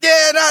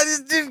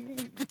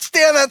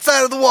that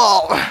side of the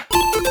wall.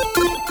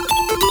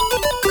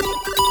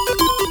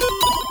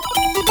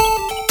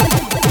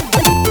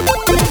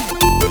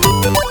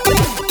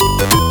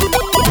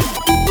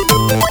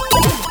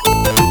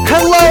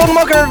 Hello and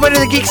welcome everybody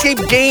to the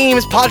Geekscape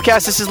Games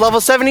podcast. This is level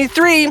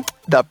 73,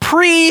 the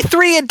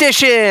pre-3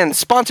 edition,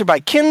 sponsored by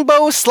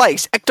Kimbo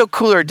Slice, Ecto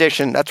Cooler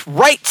edition. That's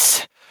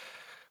right.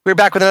 We're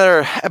back with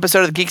another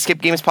episode of the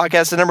Geekscape Games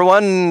podcast, the number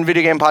one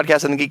video game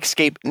podcast on the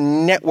Geekscape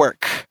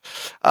network.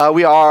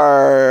 We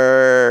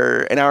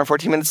are an hour and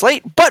 14 minutes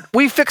late, but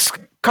we fixed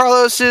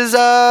Carlos's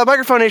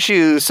microphone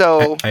issue,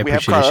 so I we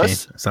have appreciate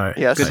Carlos. it, Sorry.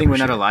 Yes. Good thing we're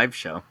not a live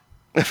show.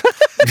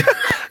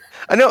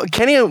 I know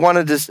Kenny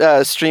wanted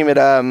to stream it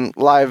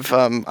live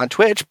on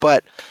Twitch,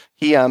 but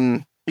he's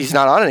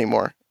not on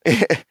anymore.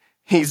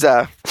 he's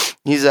more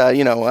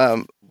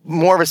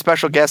of a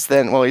special guest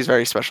than he's a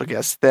very special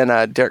guest than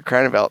Derek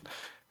Cranevelt,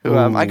 who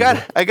I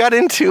got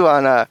into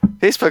on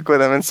Facebook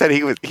with him and said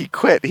he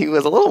quit. He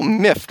was a little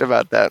miffed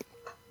about that.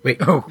 Wait,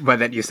 by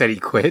that you said he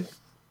quit?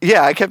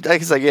 Yeah, I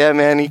was like, yeah,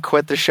 man, he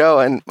quit the show,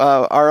 and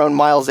our own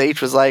Miles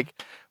H was like,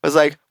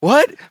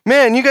 what?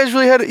 Man, you guys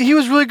he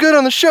was really good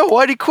on the show.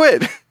 Why'd he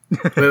quit?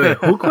 Wait,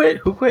 who quit?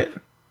 Who quit?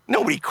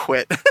 Nobody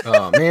quit.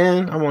 Oh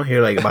man, I'm on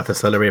here about to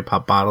celebrate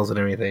pop bottles and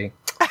everything.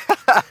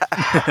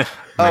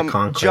 My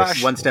conquest.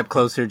 Josh, One step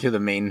closer to the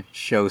main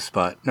show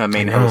spot. No,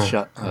 main host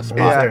spot.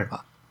 Yeah.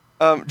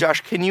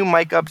 Josh, can you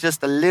mic up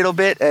just a little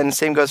bit? And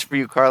same goes for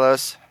you,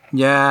 Carlos.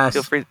 Yes.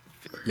 Feel free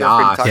to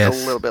talk a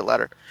Yes. little bit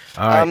louder.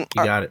 All right,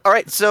 you got it. All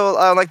right, so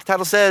like the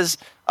title says,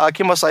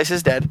 Kimbo Slice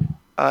is dead.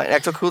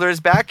 Ecto Cooler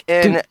is back,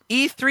 and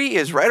E3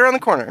 is right around the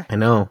corner. I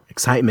know.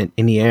 Excitement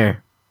in the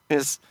air.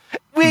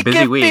 We Busy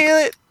can week. feel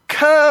it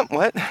come.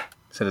 What?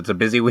 Said it's a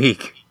busy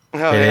week. Oh,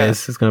 It yeah.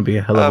 is. It's going to be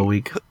a hell of a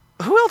week.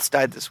 Who else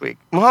died this week?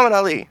 Muhammad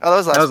Ali. Oh, that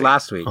was last That was week.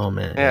 last week. Oh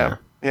man.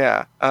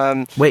 Yeah.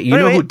 Wait, you but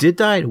know anyway- who did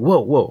die?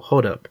 Whoa,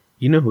 hold up.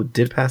 You know who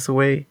did pass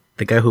away?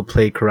 The guy who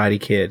played Karate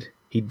Kid.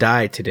 He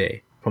died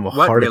today from a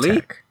What, heart really?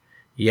 attack.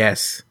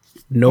 Yes.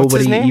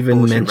 Nobody name?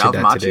 even Was it mentioned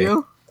Ralph that today.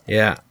 Macchio?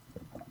 Yeah.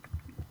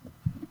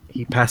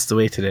 He passed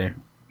away today.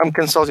 I'm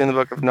consulting the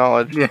Book of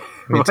Knowledge. Yeah.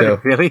 Me What, too.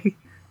 Really?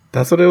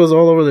 That's what it was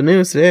all over the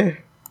news today.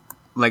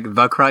 Like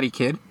The Karate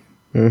Kid?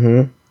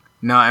 Mm-hmm.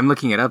 No, I'm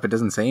looking it up. It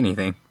doesn't say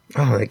anything.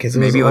 Oh, I guess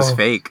Maybe it was all-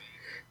 fake.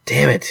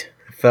 Damn it.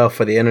 I fell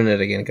for the internet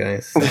again,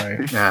 guys.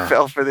 Sorry. Ah.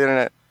 Fell for the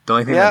internet. The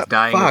only thing Yeah, that's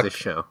dying fuck. is this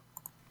show.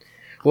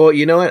 Well,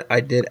 you know what? I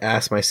did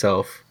ask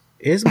myself,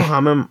 I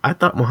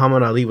thought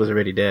Muhammad Ali was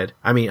already dead.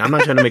 I mean, I'm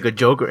not trying to make a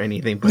joke or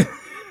anything, but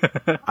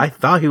I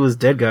thought he was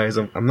dead, guys.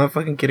 I'm not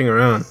fucking kidding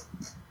around.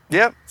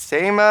 Yep,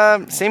 same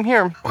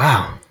here.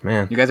 Wow,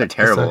 man. You guys are That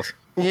terrible.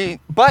 sucks.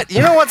 But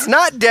you know what's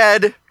not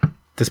dead?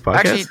 This podcast?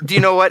 Actually, do you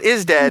know what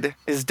is dead?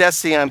 Is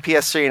Destiny on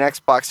PS3 and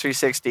Xbox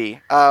 360.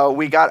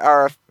 We got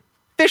our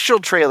official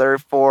trailer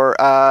for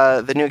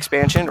the new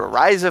expansion,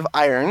 Rise of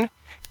Iron,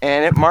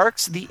 and it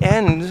marks the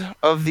end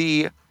of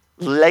the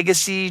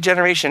legacy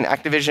generation.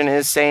 Activision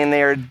is saying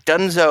they are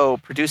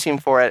donezo producing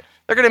for it.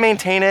 They're going to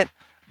maintain it,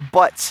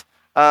 but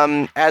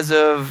as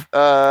of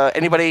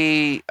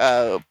anybody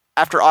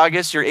after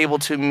August, you're able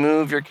to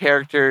move your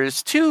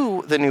characters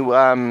to the new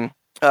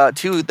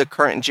to the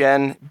current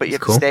gen, but you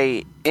have Cool. to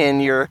stay in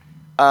your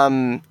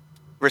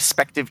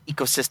respective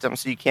ecosystem,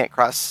 so you can't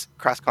cross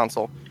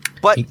console.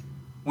 But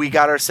we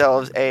got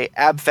ourselves a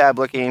ab-fab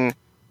looking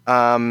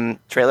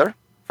trailer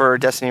for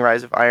Destiny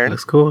Rise of Iron.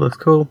 Looks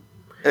cool.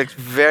 It's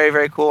very,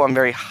 very cool. I'm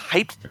very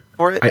hyped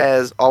for it,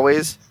 as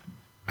always.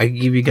 I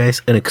give you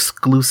guys an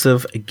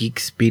exclusive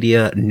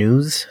Geekspedia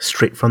news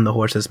straight from the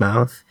horse's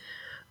mouth.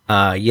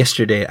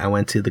 Yesterday, I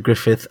went to the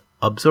Griffith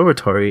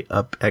Observatory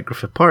up at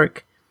Griffith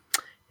Park,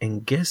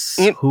 and guess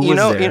who was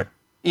there?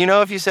 You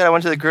know, if you said I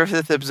went to the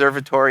Griffith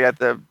Observatory at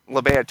the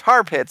La Brea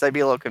Tar Pits, I'd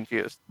be a little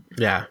confused.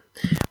 Yeah.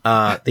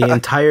 The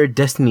entire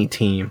Destiny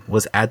team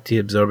was at the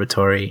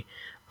observatory.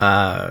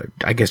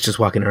 I guess just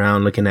walking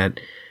around looking at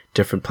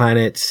different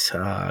planets,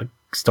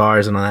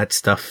 stars and all that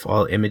stuff,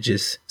 all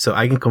images. So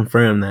I can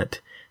confirm that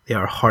they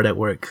are hard at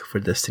work for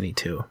Destiny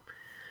 2.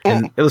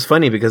 And it was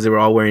funny because they were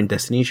all wearing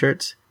Destiny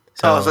shirts.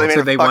 So they made So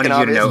it they fucking wanted you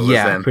to obvious. know it was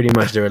Yeah, them. pretty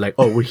much. They were like,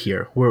 "Oh, we're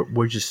here.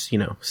 We're just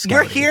We're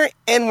scouting." here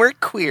and we're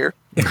queer.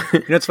 You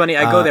know, it's funny.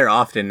 I go there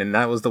often, and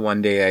that was the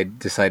one day I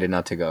decided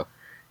not to go.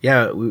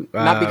 Yeah,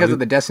 Not because of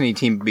the Destiny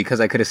team, because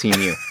I could have seen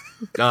you.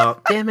 Oh,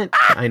 damn it!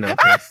 I know.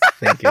 Chris.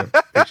 Thank you.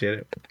 Appreciate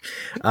it.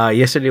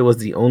 Yesterday was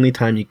the only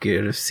time you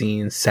could have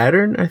seen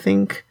Saturn, I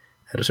think,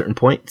 at a certain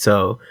point.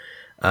 So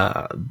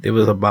it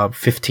was about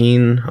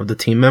 15 of the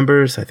team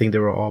members. I think they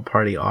were all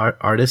party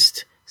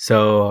artists.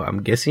 So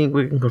I'm guessing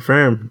we can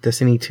confirm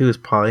Destiny 2 is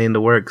probably in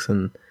the works,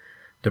 and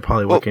they're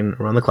probably working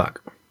around the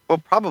clock. Well,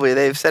 probably.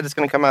 They've said it's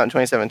going to come out in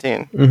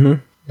 2017. Mm-hmm.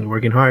 They're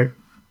working hard.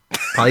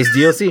 Probably it's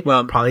DLC.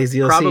 Well, probably it's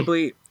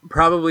DLC.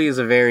 Probably is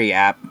a very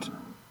apt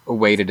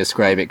way to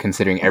describe it,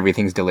 considering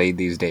everything's delayed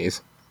these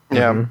days.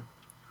 Yeah.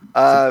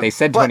 They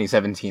said but-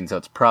 2017, so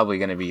it's probably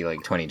going to be like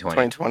 2020.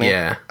 2020.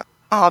 Yeah.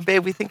 Oh,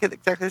 babe, we think it's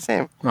exactly the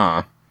same.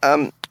 Aw.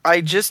 I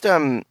just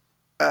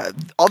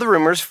all the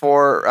rumors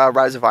for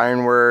Rise of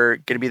Iron were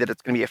going to be that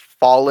it's going to be a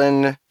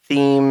Fallen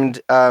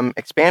themed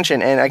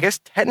expansion. And I guess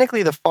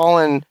technically the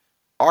Fallen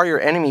are your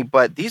enemy,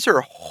 but these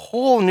are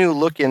whole new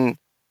looking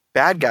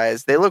bad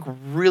guys. They look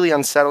really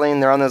unsettling.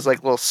 They're on those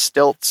like little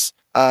stilts.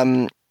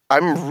 I'm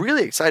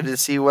really excited to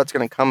see what's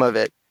going to come of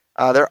it.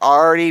 They're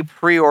already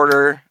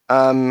pre-order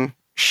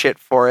shit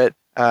for it,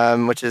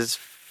 which is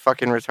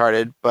fucking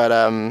retarded.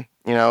 But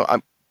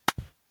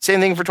same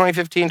thing for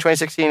 2015,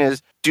 2016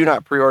 is do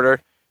not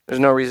pre-order. There's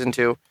no reason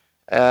to.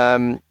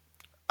 I'm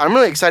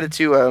really excited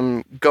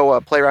to go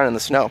play around in the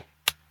snow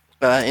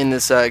in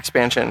this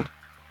expansion.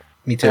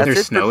 Me too.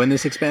 There's snow in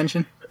this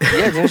expansion?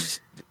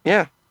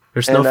 Yeah.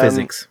 There's snow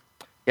physics.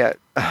 Yeah,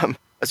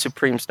 a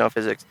supreme snow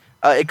physics.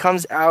 It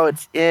comes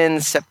out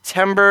in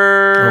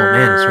September. Oh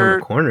man, it's around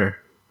the corner.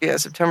 Yeah,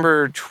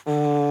 September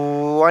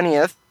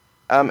 20th.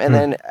 And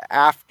then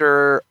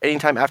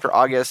anytime after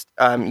August,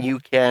 you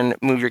can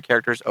move your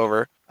characters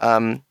over.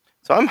 So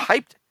I'm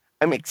hyped.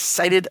 I'm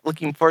excited,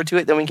 looking forward to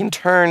it. Then we can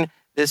turn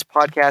this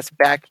podcast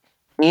back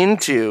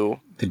into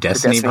the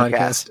Destiny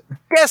podcast.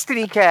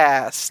 Destiny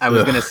Cast. I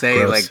was going to say,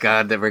 gross. like,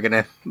 God, that we're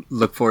going to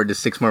look forward to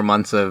 6 more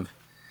months of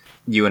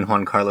you and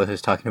Juan Carlos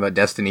talking about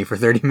Destiny for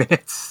 30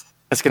 minutes.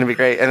 That's going to be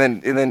great.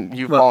 And then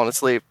you've fallen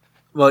asleep.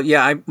 Well,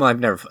 yeah, I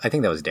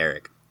think that was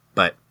Derek.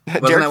 But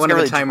wasn't that one of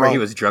the time where he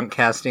was drunk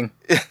casting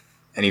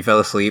and he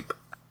fell asleep?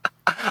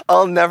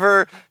 I'll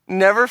never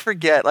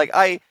forget. Like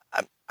I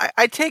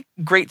take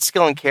great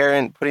skill and care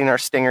in putting our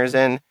stingers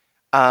in,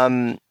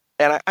 and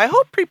I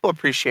hope people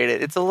appreciate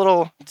it. It's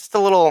just a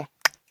little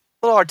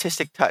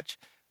artistic touch,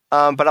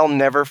 but I'll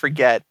never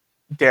forget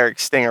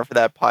Derek's stinger for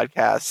that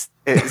podcast.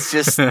 It's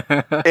just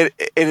it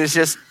is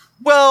just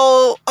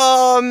they're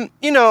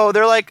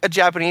like a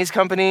Japanese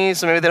company,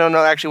 so maybe they don't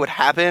know actually what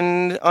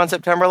happened on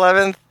September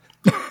 11th.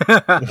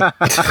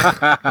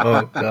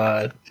 Oh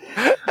God.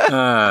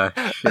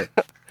 Shit.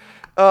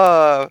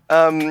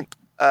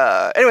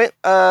 Anyway,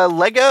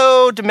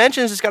 Lego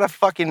Dimensions has got a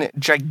fucking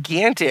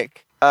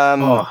gigantic.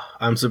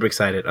 I'm super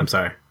excited. I'm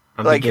sorry.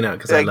 I'm geeking out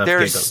because I love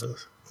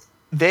Giggles.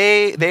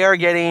 They are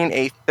getting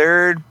a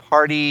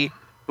third-party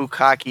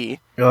Bukkake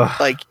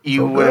like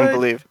you wouldn't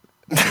believe.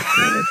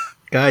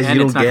 Guys, and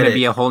you it's don't not get going to it.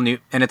 be a whole new,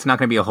 and it's not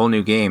going to be a whole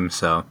new game.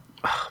 So,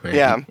 Man,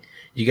 Yeah.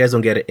 you guys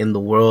don't get it. In the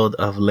world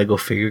of Lego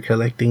figure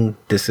collecting,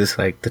 this is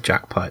like the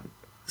jackpot.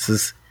 This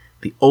is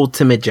the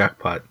ultimate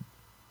jackpot.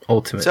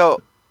 Ultimate.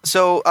 So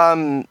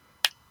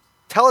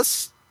tell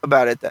us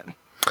about it then.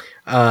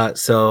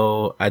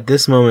 So at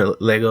this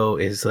moment, Lego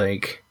is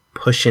like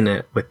pushing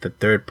it with the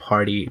third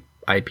party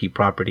IP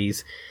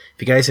properties.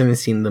 If you guys haven't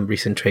seen the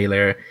recent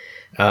trailer,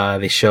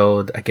 they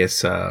showed, I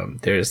guess,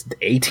 there's the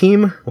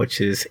A-Team,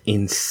 which is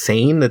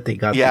insane that they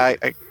got Yeah,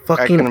 the I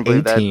fucking couldn't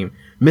believe that. A-Team.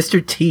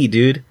 Mr. T,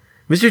 dude.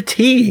 Mr.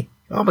 T.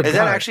 Oh my God. Is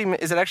it actually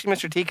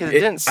Mr. T? Because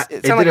it didn't It sound like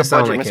a didn't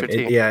sound budget like Mr.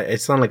 him. T.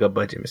 It sounded like a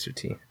budget Mr.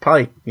 T.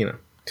 Probably,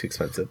 too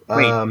expensive.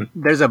 wait,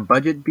 there's a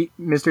budget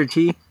Mr.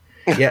 T?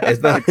 Yeah,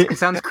 it's not. It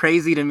sounds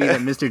crazy to me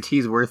that Mr.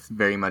 T's worth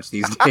very much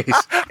these days.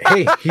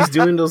 Hey, he's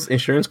doing those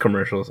insurance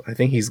commercials. I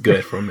think he's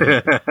good for a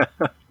minute.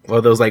 Or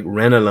those like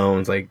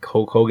rent-a-loans like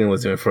Hulk Hogan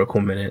was doing for a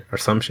cool minute or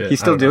some shit. He's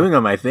still doing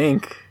them, I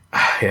think.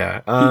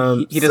 Yeah.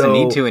 He doesn't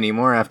need to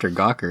anymore after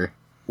Gawker.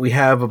 We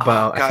have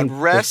about. God,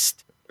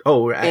 rest.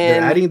 They're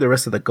adding the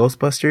rest of the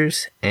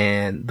Ghostbusters,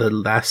 and the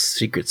last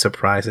secret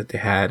surprise that they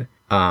had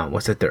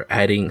was that they're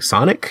adding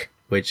Sonic,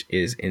 which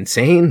is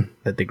insane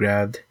that they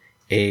grabbed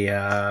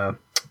a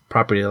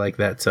property like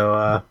that.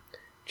 So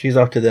cheers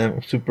off to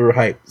them. Super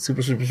hype.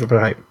 Super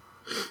hype.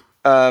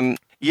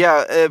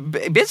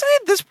 Basically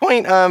at this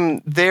point,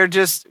 they're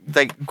just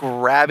like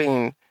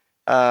grabbing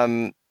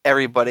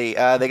everybody.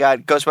 They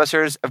got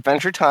Ghostbusters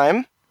Adventure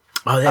Time.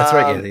 Oh, that's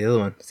right. Yeah, the other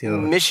one. It's the other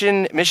one.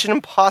 Mission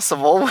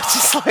Impossible, which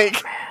is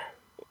like,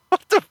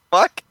 what the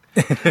fuck?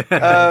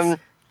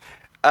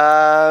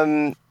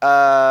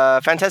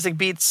 Fantastic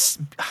Beasts,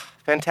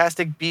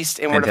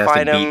 and Where to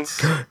Find Them.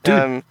 Beasts.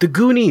 Dude, the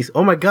Goonies.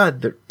 Oh my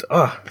God.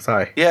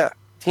 Sorry. Yeah,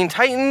 Teen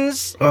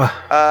Titans,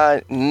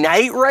 Oh,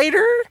 Knight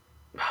Rider,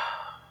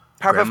 Powerpuff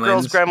Gremlins.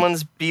 Girls,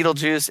 Gremlins,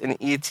 Beetlejuice, and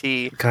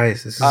E.T.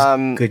 guys, this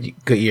is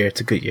good year.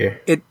 It's a good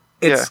year.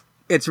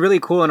 It's really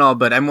cool and all,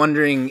 but I'm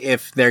wondering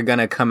if they're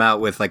gonna come out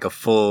with like a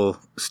full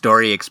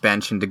story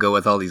expansion to go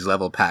with all these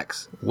level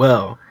packs.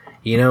 Well,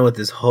 with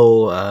this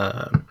whole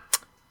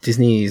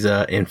Disney's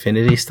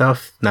Infinity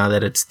stuff, now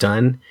that it's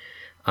done,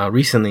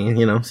 recently,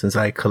 since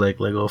I collect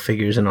Lego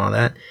figures and all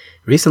that,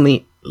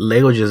 recently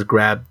Lego just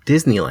grabbed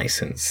Disney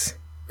license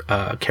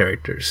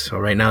characters. So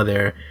right now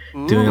they're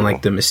doing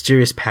like the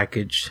mysterious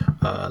package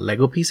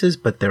Lego pieces,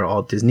 but they're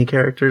all Disney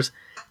characters.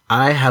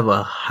 I have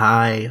a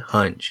high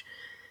hunch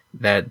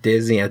that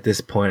Disney at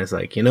this point is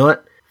like, you know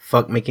what?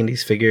 Fuck making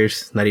these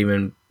figures. Not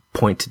even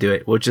point to do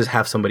it. We'll just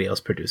have somebody else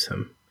produce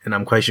them, and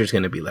I'm quite sure it's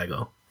going to be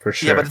Lego for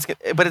sure. Yeah,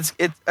 but it's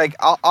like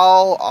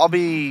I'll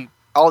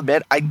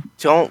admit I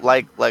don't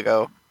like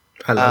Lego.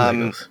 I love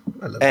Legos.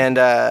 I love them.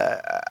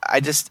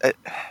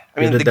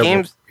 And You're the devil.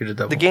 games, You're the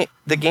devil.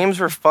 the games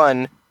were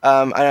fun.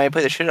 I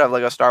play the shit out of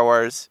Lego Star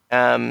Wars.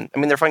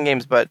 They're fun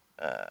games, but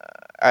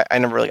I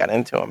never really got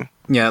into them.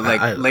 Yeah,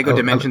 like Lego I-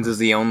 Dimensions is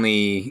the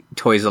only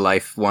Toys of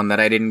Life one that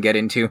I didn't get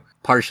into,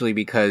 partially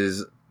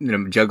because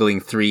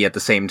juggling 3 at the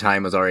same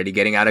time was already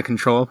getting out of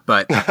control.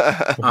 But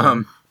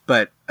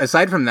but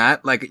aside from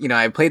that, like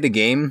I played the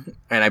game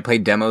and I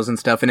played demos and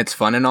stuff, and it's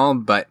fun and all,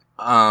 but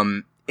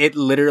it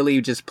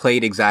literally just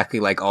played exactly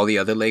like all the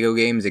other Lego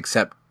games,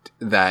 except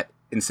that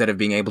instead of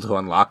being able to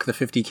unlock the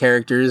 50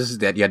 characters,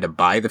 that you had to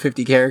buy the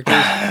 50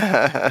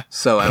 characters.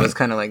 So I was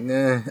kind of like,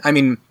 nah. I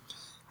mean,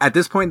 at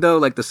this point though,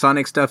 like the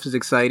Sonic stuff is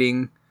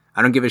exciting.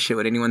 I don't give a shit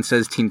what anyone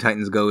says. Teen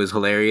Titans Go is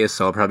hilarious,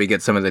 so I'll probably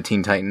get some of the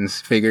Teen Titans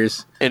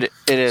figures. It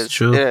is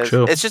True, It is.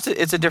 true. It's just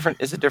it's a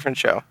different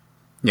show.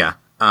 Yeah.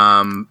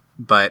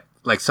 But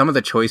like some of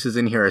the choices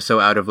in here are so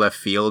out of left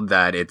field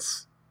that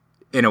it's,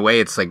 in a way,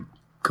 it's like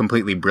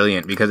completely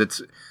brilliant because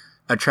it's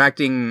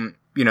attracting,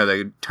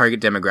 the target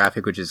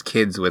demographic, which is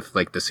kids with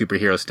like the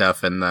superhero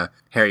stuff and the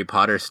Harry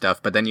Potter stuff.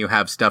 But then you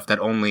have stuff that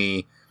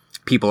only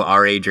people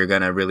our age are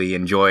gonna really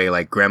enjoy,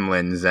 like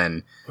Gremlins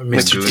and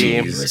Mr. T.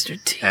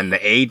 Mr. T. and the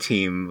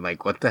A-Team.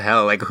 Like, what the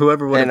hell? Like,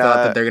 whoever would have And,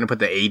 thought that they're gonna put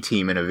the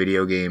A-Team in a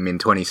video game in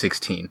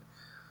 2016?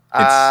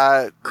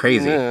 It's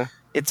crazy. Yeah.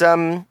 It's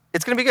gonna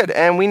be good,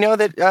 and we know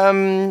that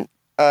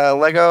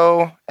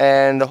Lego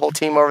and the whole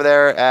team over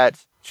there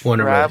at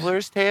Warner Bros.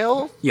 Traveler's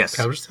Tales, Yes.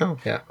 Traverse Town,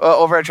 yeah.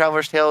 over at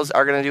Traveler's Tales,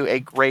 are gonna do a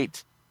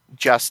great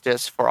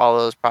justice for all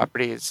those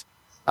properties.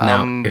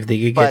 Now, if they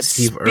could get But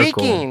Steve Urkel.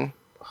 speaking,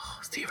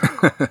 Steve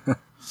Urkel.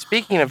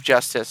 speaking of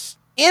justice,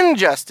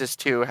 Injustice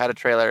 2 had a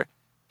trailer,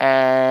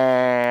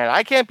 and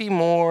I can't be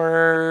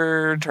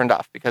more turned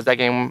off because that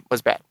game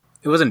was bad.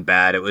 It wasn't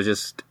bad. It was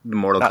just the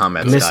Mortal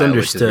Kombat style, Misunderstood.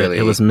 which is really...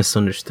 It was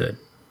misunderstood.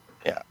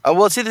 Yeah.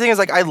 Well, see, the thing is,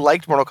 like, I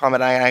liked Mortal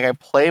Kombat. I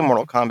play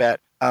Mortal Kombat,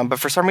 but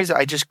for some reason,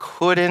 I just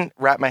couldn't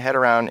wrap my head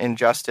around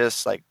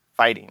Injustice, like,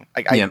 fighting.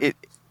 Like, Yeah.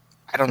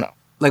 I don't know.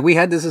 Like, we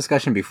had this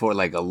discussion before,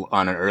 like,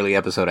 on an early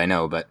episode, I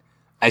know, but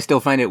I still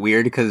find it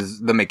weird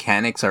because the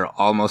mechanics are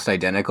almost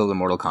identical to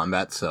Mortal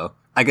Kombat, so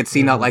I could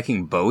see not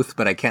liking both,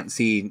 but I can't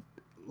see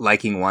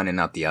liking one and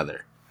not the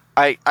other.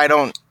 I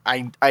don't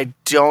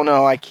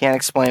know. I can't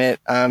explain it.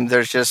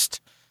 There's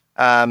just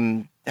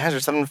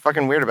there's something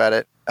fucking weird about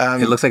it.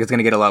 It looks like it's going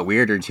to get a lot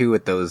weirder, too,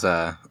 with those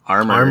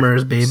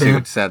Armors, baby.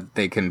 suits that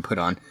they can put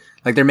on.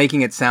 Like, they're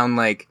making it sound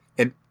like...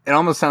 It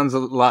almost sounds a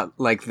lot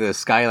like the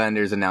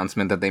Skylanders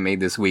announcement that they made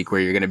this week, where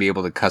you're going to be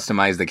able to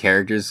customize the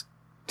characters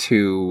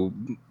to,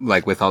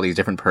 like, with all these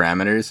different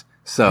parameters.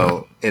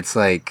 So it's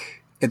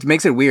like, it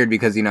makes it weird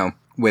because,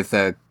 with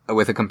a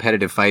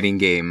competitive fighting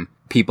game,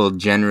 people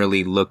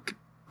generally look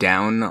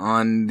down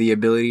on the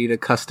ability to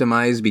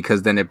customize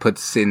because then it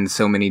puts in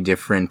so many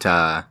different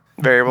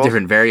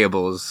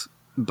variables.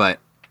 But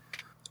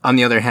on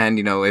the other hand,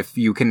 if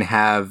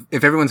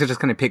everyone's just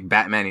going to pick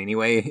Batman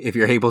anyway, if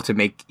you're able to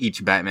make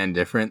each Batman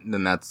different,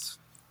 then that's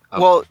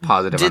a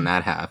positive on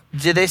that half.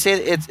 Did they say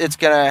it's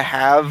gonna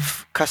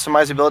have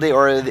customizability,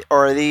 or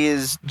are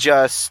these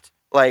just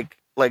like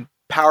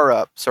power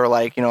ups, or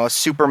like a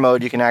super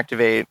mode you can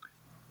activate?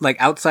 Like,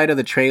 outside of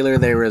the trailer,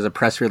 there was a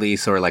press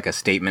release or like a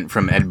statement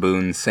from Ed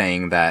Boon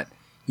saying that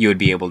you would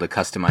be able to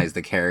customize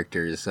the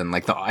characters, and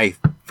like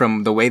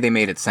from the way they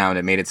made it sound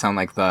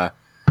like the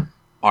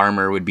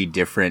armor would be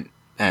different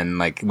and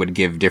like would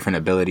give different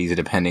abilities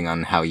depending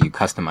on how you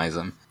customize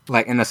them.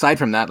 Like, and aside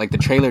from that, like, the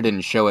trailer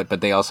didn't show it, but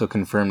they also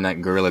confirmed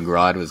that Gorilla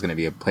Grodd was going to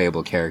be a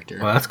playable character.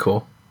 Well, that's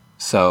cool.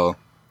 So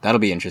that'll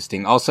be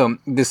interesting. Also,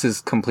 this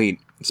is complete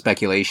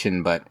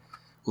speculation, but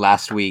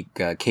last week,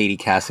 Katie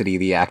Cassidy,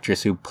 the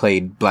actress who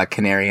played Black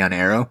Canary on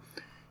Arrow,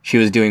 she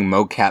was doing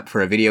mocap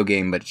for a video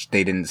game, but she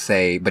wouldn't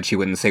say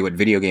what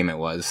video game it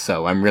was.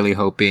 So I'm really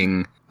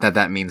hoping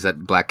that means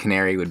that Black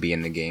Canary would be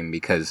in the game,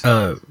 because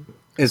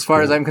as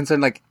far as I'm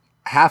concerned, like,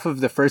 half of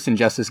the first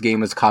Injustice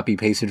game was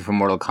copy-pasted from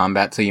Mortal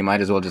Kombat, so you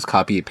might as well just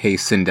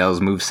copy-paste Sindel's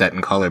moveset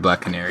and call her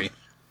Black Canary.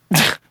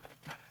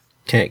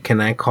 Can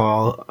I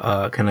call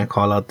out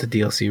the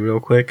DLC real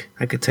quick?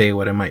 I could tell you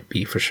what it might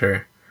be for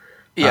sure.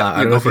 Yeah,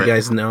 I don't know if you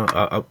guys know.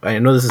 I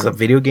know this is a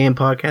video game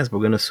podcast, but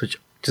we're gonna switch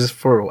just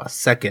for a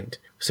second.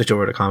 Switch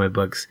over to comic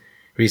books.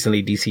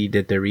 Recently, DC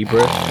did their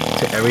rebirth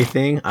to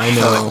everything. I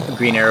know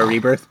Green Arrow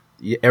Rebirth.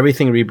 Yeah,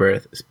 everything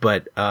rebirth,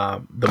 but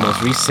the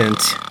most recent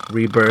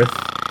rebirth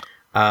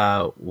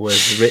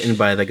was written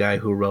by the guy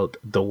who wrote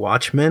The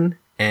Watchmen,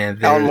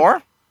 and Alan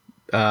Moore.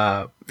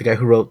 The guy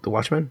who wrote The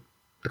Watchmen,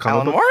 the comic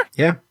Alan book. Moore?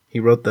 Yeah, he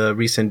wrote the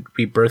recent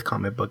rebirth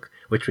comic book,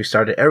 which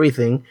restarted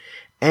everything.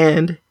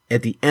 And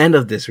at the end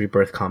of this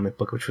rebirth comic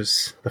book, which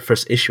was the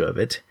first issue of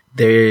it,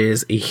 there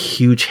is a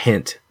huge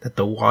hint that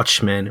the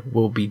Watchmen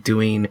will be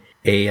doing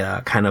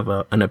a kind of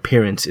an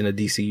appearance in the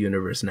DC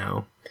universe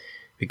now,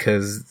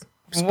 because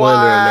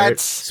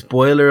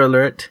spoiler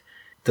alert,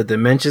 the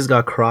dimensions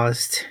got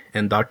crossed,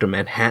 and Dr.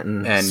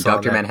 Manhattan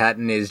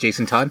Manhattan is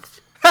Jason Todd.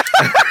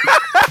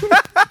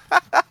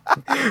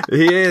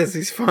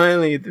 He's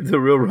finally the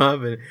real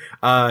Robin.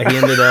 He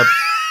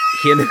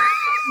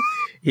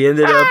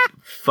ended up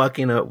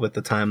fucking up with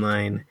the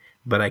timeline,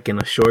 but I can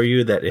assure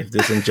you that if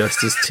this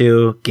Injustice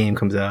 2 game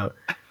comes out,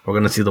 we're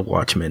gonna see the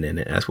Watchmen in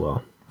it as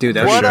well. Dude,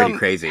 that would be pretty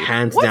crazy.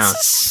 Hands down.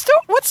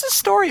 What's the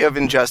story of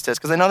Injustice?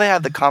 Because I know they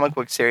have the comic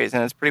book series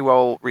and it's pretty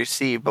well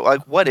received. But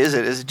like, what is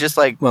it? Is it just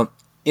like? Well,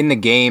 in the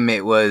game,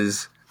 it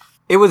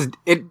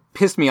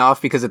pissed me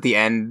off because at the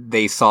end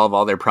they solve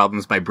all their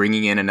problems by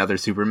bringing in another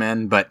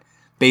Superman. But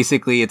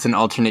basically, it's an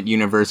alternate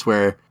universe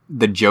where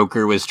the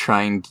Joker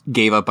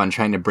gave up on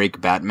trying to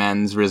break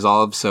Batman's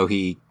resolve, so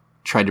he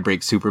tried to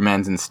break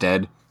Superman's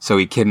instead. So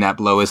he kidnapped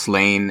Lois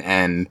Lane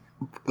and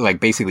like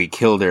basically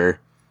killed her.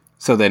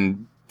 So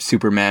then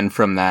Superman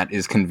from that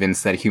is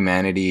convinced that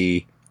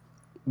humanity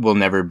will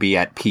never be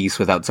at peace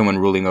without someone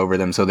ruling over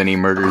them. So then he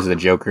murders the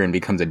Joker and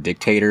becomes a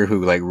dictator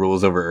who like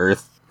rules over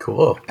Earth.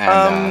 Cool.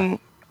 And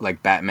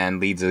like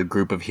Batman leads a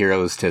group of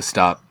heroes to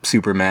stop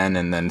Superman,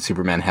 and then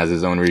Superman has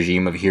his own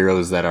regime of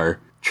heroes that are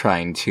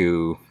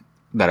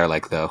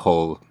like the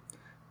whole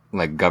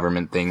like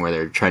government thing where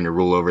they're trying to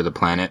rule over the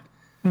planet.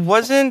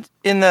 Wasn't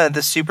in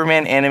the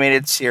Superman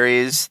animated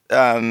series,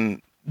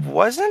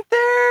 wasn't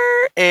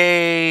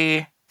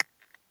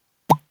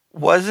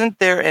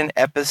there an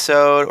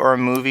episode or a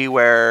movie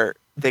where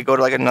they go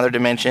to like another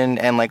dimension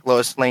and like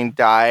Lois Lane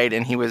died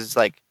and he was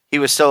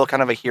still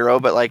kind of a hero,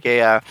 but like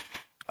a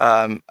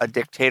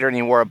dictator, and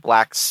he wore a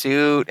black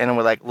suit and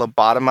would like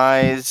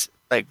lobotomize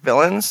like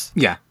villains?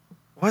 Yeah.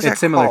 It's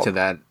similar to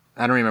that.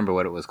 I don't remember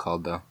what it was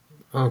called though.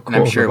 Oh, cool. And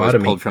I'm sure it was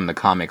pulled from the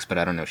comics, but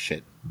I don't know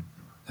shit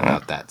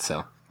about that.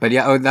 So, but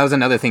yeah, that was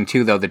another thing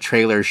too. Though the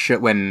trailer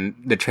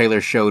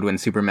when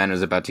Superman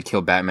was about to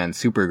kill Batman,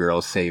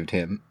 Supergirl saved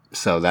him.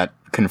 So that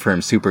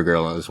confirms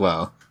Supergirl as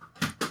well.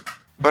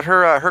 But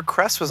her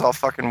crest was all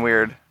fucking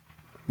weird.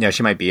 Yeah,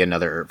 she might be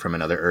from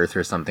another Earth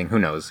or something. Who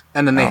knows?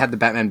 And then they had the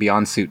Batman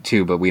Beyond suit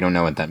too, but we don't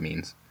know what that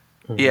means.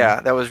 Yeah,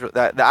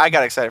 that I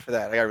got excited for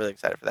that. I got really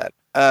excited for that.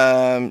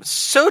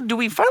 So do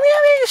we finally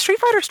have a Street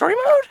Fighter story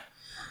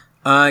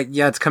mode?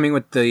 Yeah, it's coming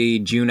with the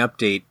June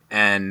update,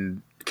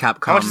 and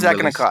Capcom. How much is that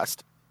going to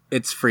cost?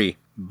 It's free,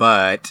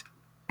 but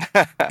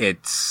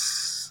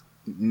it's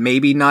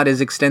maybe not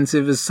as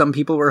extensive as some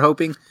people were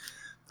hoping.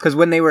 Because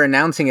when they were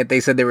announcing it, they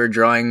said they were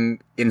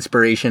drawing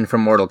inspiration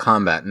from Mortal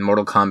Kombat, and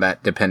Mortal Kombat,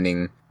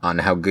 depending on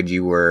how good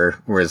you were,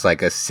 was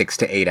like a 6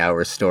 to 8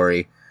 hour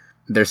story.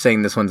 They're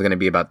saying this one's going to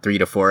be about 3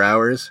 to 4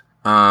 hours.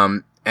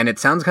 And it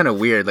sounds kind of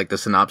weird, like the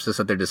synopsis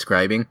that they're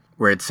describing,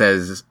 where it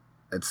says,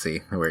 let's see,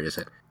 where is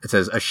it? It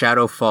says, A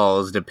Shadow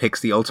Falls depicts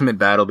the ultimate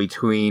battle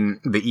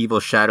between the evil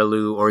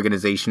Shadaloo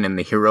organization and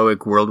the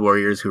heroic world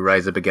warriors who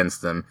rise up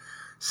against them.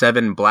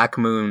 7 black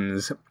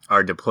moons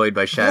are deployed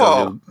by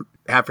Shadaloo.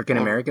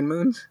 African-American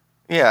moons?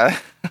 Yeah.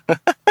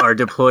 are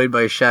deployed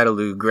by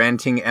Shadaloo,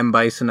 granting M.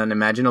 Bison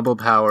unimaginable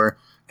power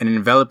and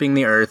enveloping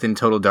the Earth in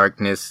total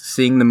darkness.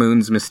 Seeing the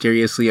moons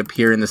mysteriously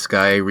appear in the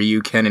sky,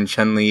 Ryu, Ken, and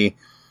Chun-Li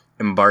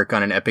embark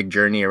on an epic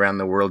journey around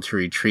the world to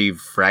retrieve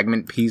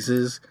fragment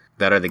pieces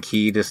that are the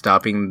key to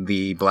stopping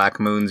the black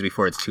moons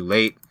before it's too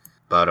late.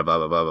 Blah, blah,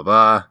 blah, blah, blah,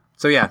 blah.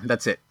 So yeah,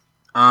 that's it.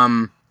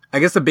 I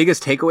guess the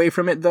biggest takeaway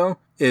from it, though,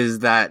 is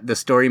that the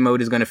story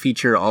mode is going to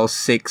feature all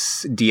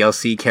 6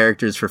 DLC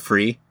characters for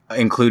free,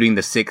 including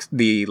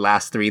the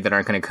last 3 that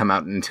aren't going to come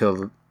out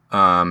until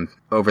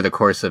over the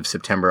course of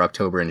September,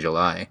 October, and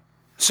July.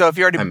 So if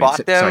you already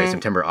bought them... Sorry,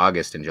 September,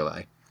 August, and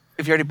July.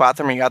 If you already bought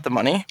them and you got the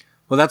money?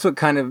 Well, that's what's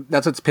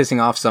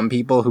pissing off some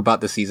people who bought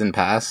the season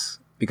pass,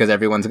 because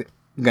everyone's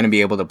going to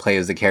be able to play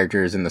as the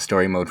characters in the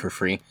story mode for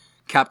free.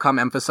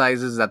 Capcom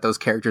emphasizes that those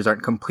characters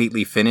aren't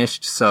completely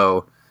finished,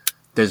 so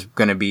there's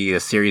going to be a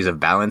series of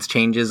balance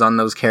changes on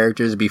those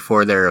characters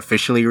before they're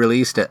officially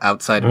released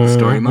outside of the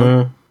story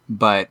mode.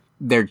 But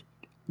they're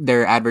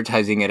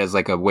advertising it as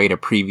like a way to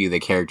preview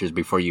the characters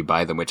before you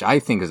buy them, which I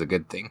think is a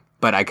good thing.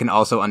 But I can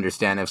also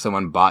understand if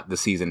someone bought the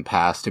season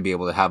pass to be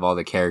able to have all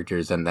the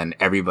characters and then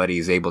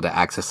everybody's able to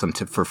access them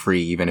for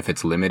free, even if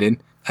it's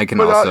limited. You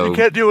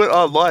can't do it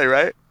online,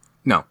 right?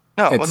 No.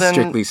 It's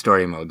strictly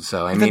story mode.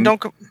 So I mean,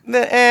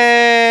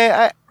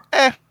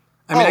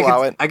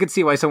 I could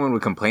see why someone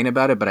would complain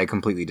about it, but I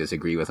completely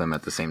disagree with them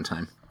at the same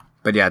time.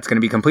 But yeah, it's going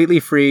to be completely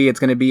free. It's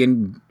going to be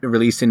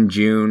released in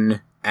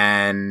June,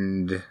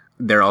 and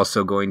they're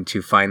also going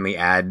to finally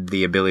add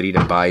the ability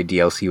to buy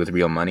DLC with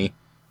real money,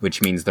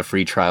 which means the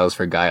free trials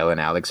for Guile and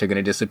Alex are going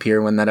to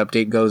disappear when that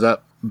update goes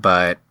up.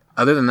 But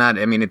other than that,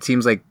 I mean, it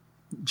seems like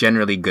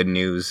generally good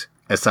news,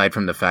 aside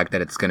from the fact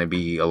that it's going to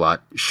be a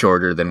lot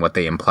shorter than what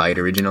they implied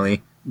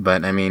originally.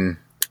 But I mean,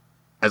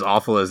 as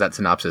awful as that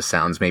synopsis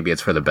sounds, maybe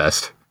it's for the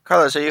best.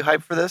 Carlos, are you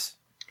hyped for this?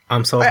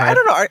 I'm so hyped. I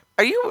don't know.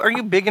 Are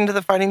you big into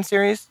the fighting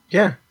series?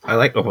 Yeah, I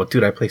like. Oh,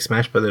 dude, I played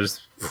Smash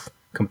Brothers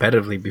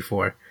competitively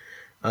before.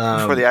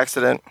 Before the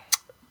accident.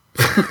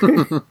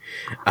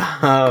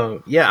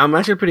 Yeah, I'm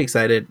actually pretty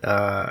excited.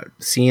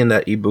 Seeing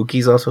that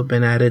Ibuki's also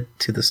been added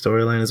to the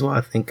storyline as well.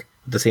 I think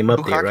the same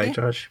update, Bukaki? right,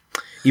 Josh?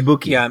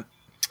 Ibuki. Yeah,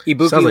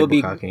 Ibuki Sounds will like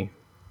be. Bukaki.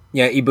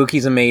 Yeah,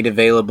 Ibuki's made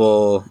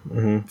available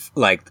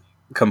like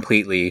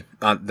completely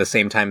on the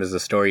same time as the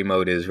story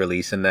mode is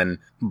released, and then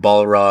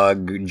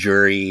Balrog,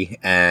 Juri,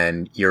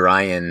 and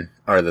Urian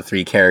are the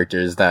 3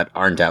 characters that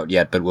aren't out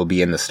yet but will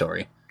be in the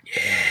story.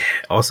 Yeah.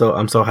 Also,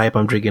 I'm so hype.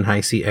 I'm drinking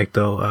High C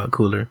Ecto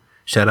cooler.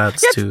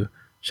 Shoutouts to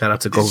Shout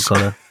out to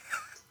Coca-Cola.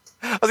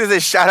 I was gonna say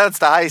shout outs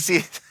to High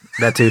C.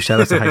 That too.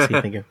 Shout out to High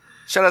C. Thank you.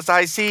 Shout outs to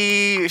High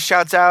C.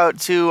 Shouts out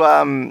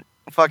to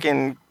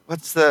fucking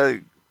what's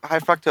the high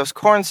fructose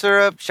corn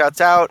syrup? Shouts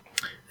out.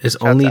 There's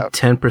only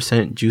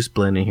 10% juice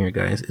blend in here,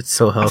 guys. It's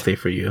so healthy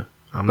for you.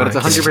 But it's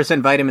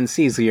 100% vitamin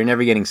C, so you're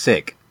never getting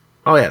sick.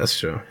 Oh yeah, that's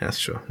true. That's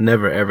true.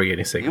 Never ever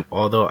getting sick.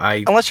 Although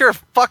unless you're a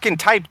fucking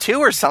type 2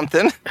 or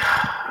something.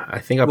 I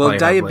think well,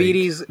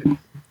 diabetes,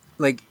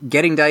 like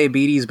getting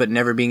diabetes but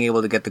never being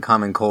able to get the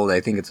common cold.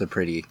 I think it's a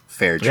pretty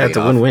fair trade-off. Yeah, it's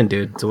a win-win,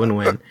 dude. It's a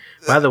win-win.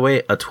 By the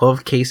way, a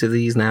 12 case of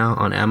these now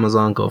on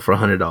Amazon go for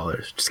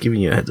 $100. Just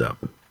giving you a heads up.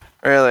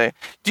 Really,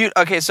 dude?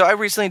 Okay, so I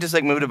recently just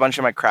like moved a bunch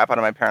of my crap out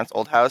of my parents'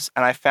 old house,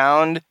 and I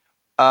found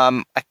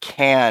a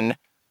can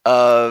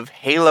of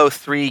Halo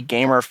 3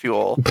 gamer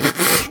fuel.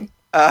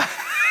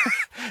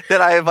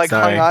 That I have like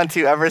hung on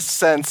to ever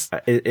since.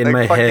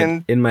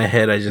 In my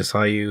head, I just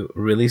saw you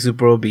really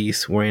super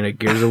obese, wearing a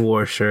Gears of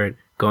War shirt,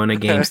 going to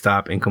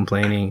GameStop and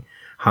complaining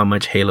how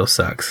much Halo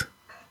sucks.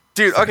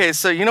 Dude, okay,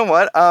 so you know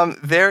what?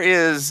 There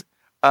is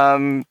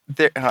Halo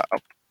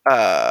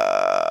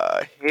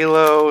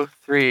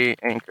 3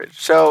 Anchorage.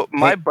 So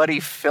my buddy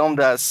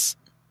filmed us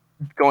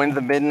going to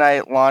the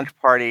midnight launch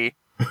party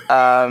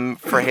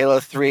for Halo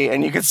 3,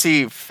 and you could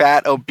see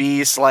fat,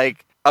 obese,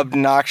 like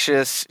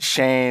obnoxious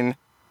Shane.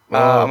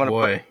 Oh, I'm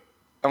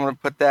gonna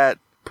put that.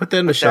 Put that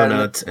in the show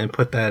notes and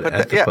put that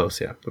at the post.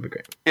 Yeah, that'll be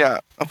great. Yeah,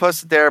 I'll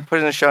post it there. Put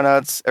it in the show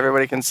notes.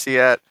 Everybody can see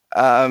it.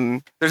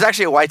 There's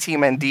actually a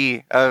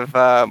YTMND of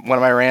one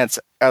of my rants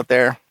out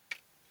there.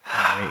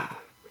 Right.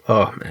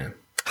 Oh man,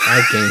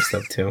 I have game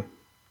stuff too.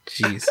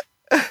 Jeez.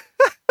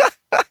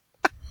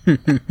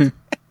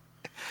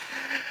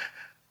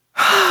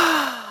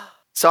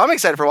 So I'm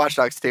excited for Watch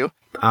Dogs 2.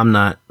 I'm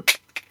not.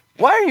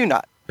 Why are you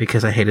not?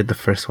 Because I hated the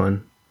first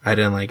one. I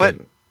didn't like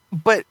it.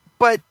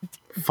 But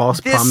false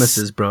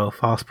promises, bro.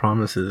 False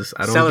promises.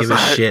 I don't give a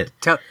shit.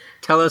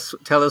 Tell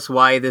us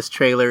why this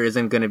trailer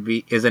isn't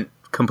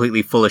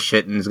completely full of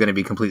shit and is going to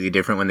be completely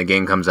different when the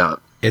game comes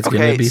out. It's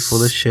going to be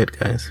full of shit,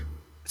 guys.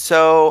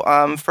 So,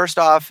 first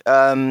off,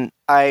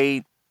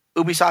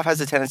 Ubisoft has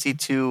a tendency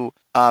to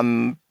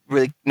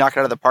really knock it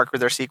out of the park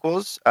with their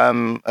sequels.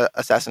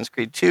 Assassin's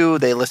Creed 2,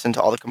 they listened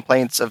to all the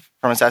complaints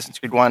from Assassin's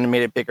Creed 1 and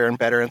made it bigger and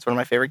better. And it's one of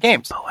my favorite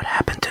games. But what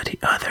happened to the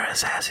other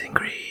Assassin's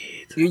Creed?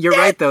 You're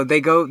right, though. They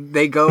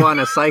go on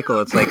a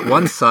cycle. It's like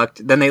 1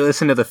 sucked, then they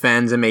listened to the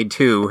fans and made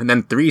 2, and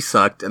then 3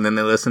 sucked, and then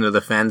they listened to the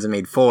fans and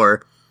made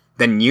 4.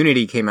 Then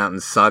Unity came out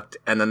and sucked,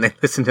 and then they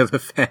listened to the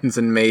fans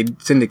and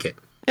made Syndicate.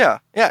 Yeah,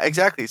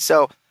 exactly.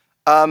 So,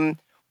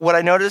 what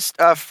I noticed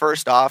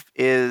first off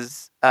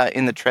is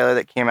in the trailer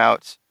that came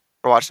out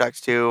for Watch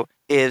Dogs 2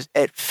 is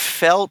it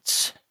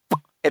felt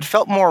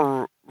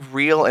more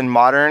real and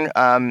modern.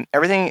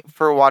 Everything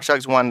for Watch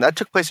Dogs 1 that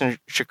took place in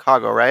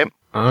Chicago, right?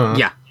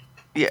 Yeah.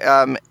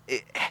 Yeah.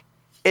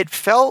 It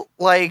felt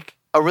like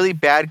a really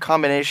bad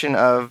combination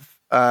of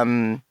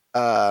like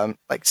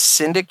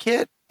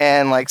Syndicate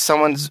and like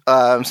someone's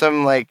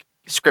some like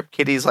Script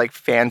Kiddies like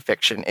fan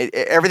fiction.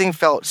 Everything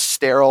felt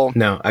sterile.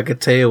 No, I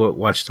could tell you what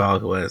Watch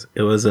Dogs was.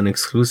 It was an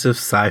exclusive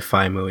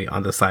sci-fi movie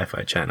on the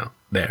Sci-Fi Channel.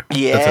 There.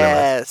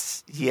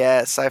 Yes,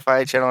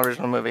 Sci-Fi Channel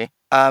original movie.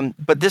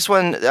 But this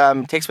one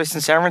takes place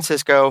in San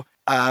Francisco.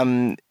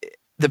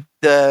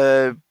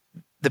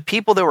 The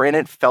people that were in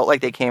it felt like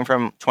they came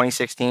from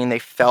 2016. They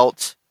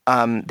felt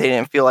they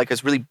didn't feel like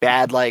it's really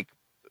bad, like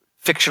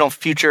fictional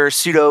future,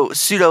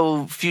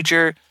 pseudo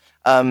future.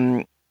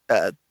 The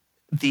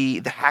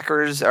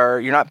hackers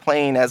you're not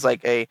playing as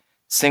like a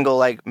single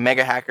like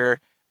mega hacker.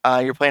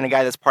 You're playing a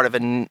guy that's part of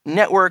a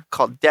network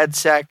called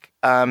DedSec.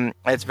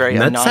 It's very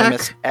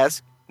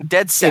anonymous-esque.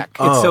 DedSec.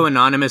 It's so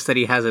anonymous that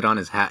he has it on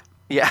his hat.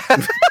 Yeah.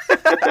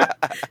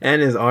 And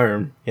his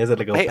arm. He has it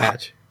like a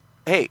patch.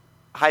 Hey,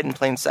 hide in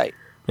plain sight.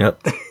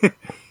 Yep.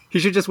 He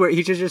should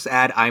just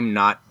add "I'm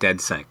not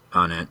DedSec"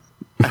 on it.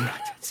 I'm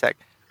not DedSec.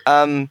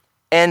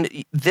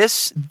 And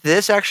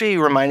this actually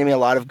reminded me a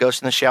lot of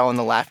Ghost in the Shell and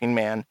The Laughing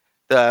Man,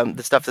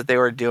 the stuff that they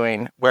were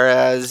doing.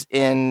 Whereas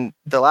in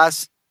the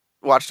last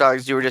Watch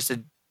Dogs, you were just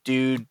a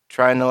dude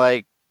trying to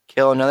like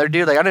kill another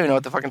dude. Like I don't even know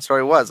what the fucking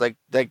story was. Like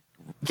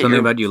something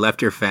about you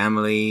left your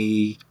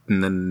family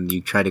and then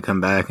you try to come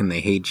back and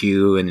they hate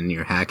you and then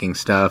you're hacking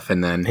stuff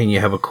and you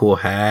have a cool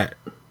hat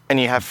and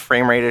you have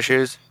frame rate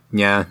issues.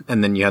 Yeah,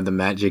 and then you have the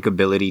magic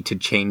ability to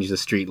change the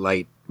street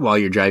light while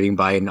you're driving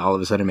by and all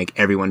of a sudden make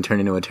everyone turn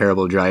into a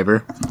terrible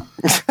driver.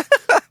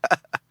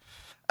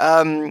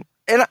 And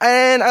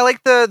I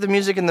like the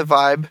music and the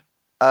vibe.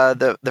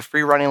 The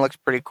free running looks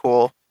pretty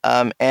cool.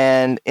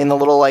 And in the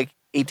little like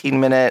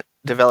 18-minute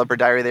developer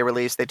diary they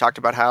released, they talked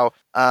about how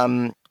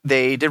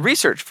they did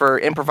research for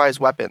improvised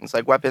weapons,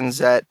 like weapons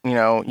that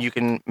you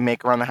can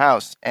make around the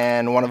house.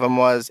 And one of them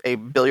was a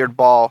billiard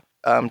ball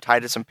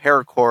tied to some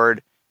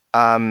paracord.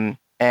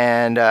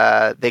 And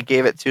they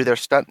gave it to their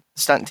stunt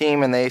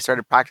team, and they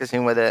started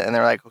practicing with it. And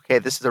they're like, "Okay,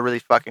 this is a really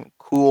fucking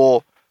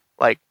cool,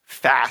 like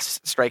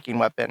fast striking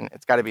weapon.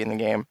 It's got to be in the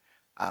game."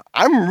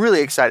 I'm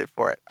really excited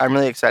for it.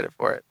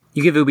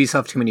 You give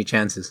Ubisoft too many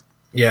chances.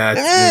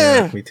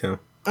 Yeah, me too.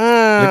 Look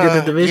at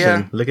the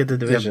division. Yeah. Look at the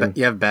division.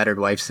 You have battered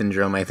wife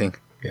syndrome, I think.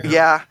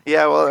 Yeah.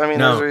 Well, I mean,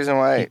 there's a reason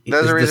why.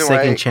 There's a reason the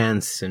second why.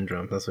 chance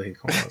syndrome. That's what he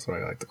calls. That's what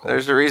I like to call it.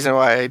 There's a reason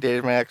why I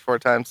dated my ex 4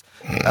 times.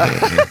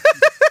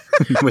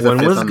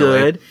 One was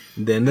good,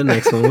 then the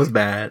next one was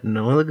bad.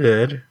 No one was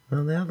good.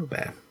 Well, the other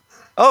bad.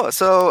 Oh,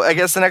 so I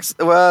guess the next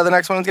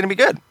one's gonna be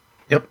good.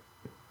 Yep.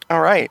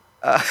 All right.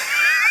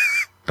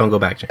 Don't go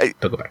back, Jay.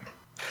 Don't go back.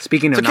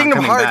 Speaking of So not Kingdom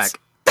coming Hearts.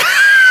 back,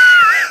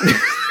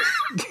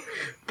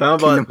 Talk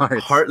Kingdom about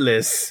Hearts.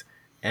 Heartless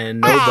and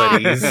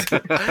Nobodies.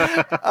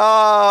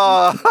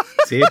 Oh,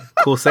 See?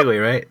 Cool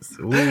segue, right?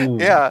 Ooh.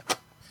 yeah.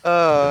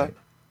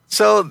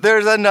 So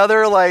there's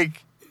another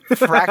like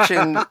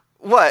fraction.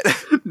 What?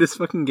 this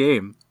fucking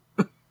game,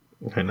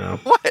 I know.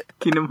 What?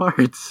 Kingdom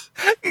Hearts.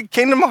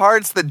 Kingdom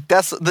Hearts, the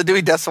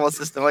Dewey Decimal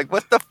System. Like,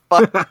 what the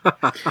fuck?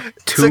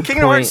 So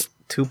Kingdom Hearts.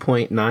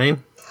 2.9?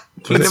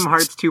 Kingdom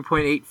Hearts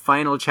 2.8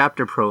 final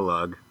chapter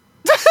prologue.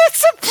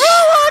 It's a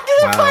prologue to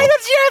the Wow. final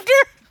chapter.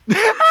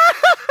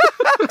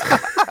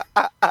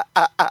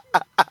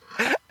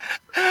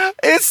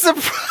 It's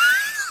the.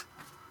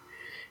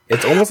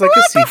 It's almost like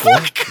a sequel,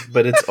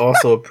 but it's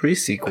also a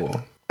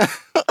pre-sequel.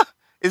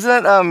 Isn't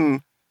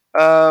that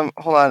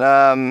hold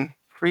on,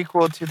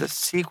 prequel to the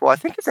sequel? I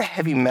think it's a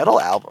heavy metal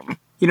album.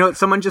 You know,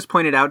 someone just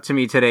pointed out to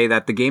me today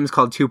that the game's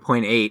called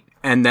 2.8,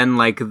 and then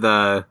like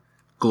the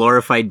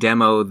glorified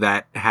demo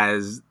that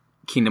has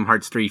Kingdom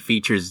Hearts 3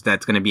 features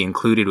that's going to be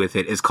included with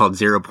it is called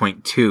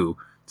 0.2.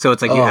 So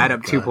it's like you Oh, add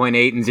up God.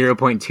 2.8 and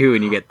 0.2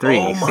 and you get 3.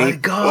 Oh my See?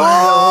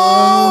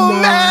 god!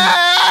 Oh,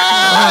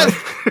 man!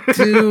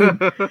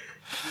 Dude!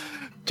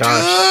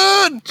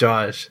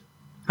 Josh,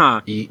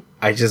 Huh.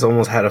 I just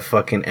almost had a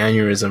fucking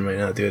aneurysm right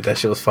now, dude. That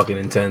shit was fucking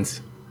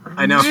intense.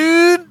 I know.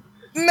 Dude,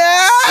 man!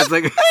 I was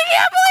like, I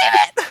can't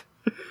believe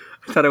it!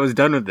 I thought I was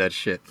done with that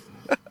shit.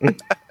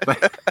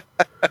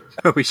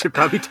 but we should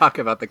probably talk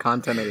about the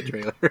content of the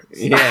trailer.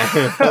 Yeah,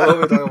 let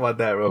me talk about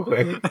that real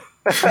quick.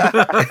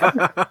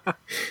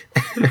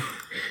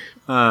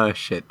 Oh,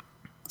 shit.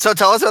 So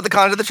tell us about the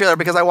content of the trailer,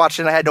 because I watched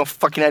it and I had no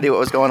fucking idea what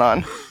was going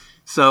on.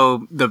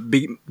 So the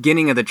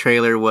beginning of the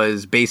trailer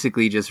was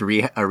basically just a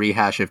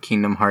rehash of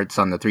Kingdom Hearts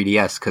on the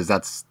 3DS, because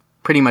that's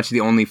pretty much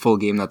the only full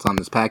game that's on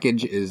this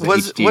package is the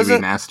HD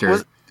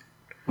remaster.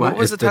 What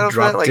was It's the title for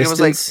that? Like, it was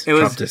like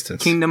Drop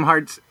Distance. Kingdom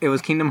Hearts. It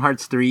was Kingdom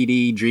Hearts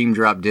 3D Dream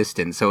Drop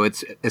Distance. So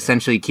it's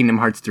essentially Kingdom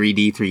Hearts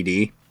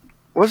 3D.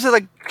 what was it,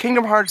 like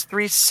Kingdom Hearts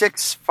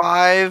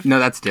 365 No,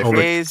 that's different.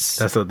 days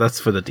That's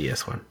for the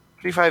DS one.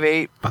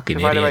 358 Fucking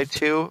divided by idiot.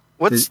 2?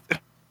 What's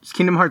There's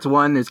Kingdom Hearts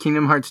 1, there's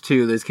Kingdom Hearts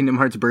 2, there's Kingdom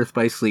Hearts Birth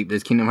by Sleep,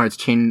 there's Kingdom Hearts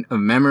Chain of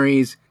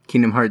Memories,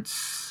 Kingdom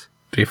Hearts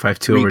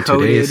 352 over 2 Recoded.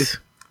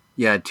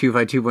 days. 2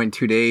 by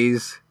 2.2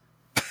 days,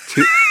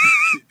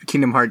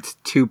 Kingdom Hearts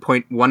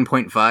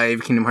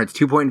 2.1.5, Kingdom Hearts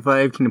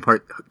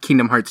 2.5,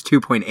 Kingdom Hearts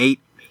 2.8,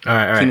 All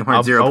right. Kingdom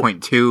Hearts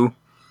 0.2.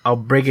 I'll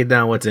break it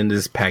down what's in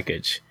this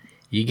package.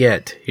 You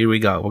get, here we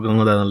go. We're going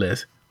down the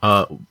list.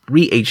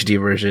 Re-HD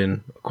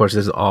version. Of course,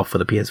 this is all for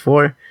the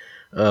PS4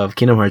 of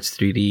Kingdom Hearts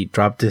 3D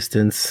Drop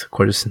Distance, of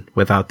course,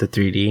 without the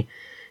 3D.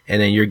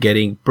 And then you're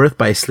getting Birth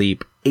by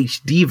Sleep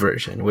HD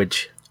version,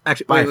 which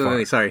Actually, by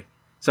wait, far.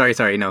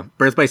 sorry, no.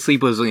 Birth by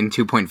Sleep was in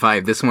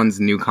 2.5. This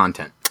one's new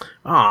content.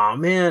 Oh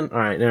man! All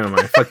right, never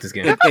mind. Fuck this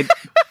game.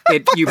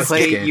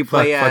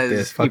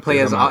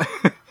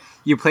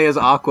 You play as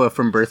Aqua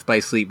from Birth by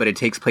Sleep, but it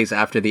takes place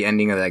after the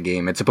ending of that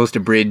game. It's supposed to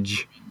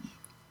bridge.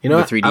 You know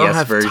the what? 3DS I don't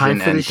have version time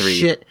for and this 3.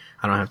 shit.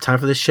 I don't have time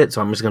for this shit,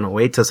 so I'm just gonna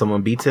wait till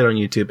someone beats it on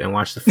YouTube and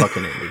watch the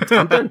fucking ending.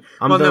 I'm done.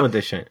 I'm Well, done no. with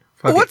this shit.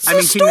 Fuck what's it.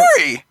 the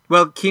story?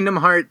 Well, Kingdom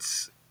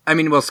Hearts.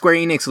 Square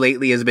Enix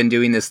lately has been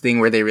doing this thing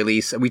where they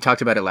release. We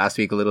talked about it last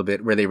week a little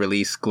bit, where they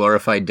release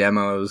glorified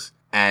demos,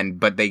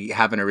 but they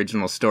have an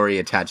original story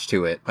attached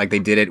to it. Like they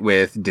did it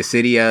with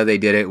Dissidia, they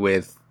did it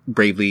with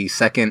Bravely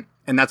Second,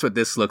 and that's what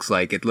this looks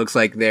like. It looks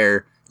like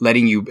they're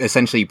letting you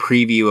essentially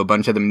preview a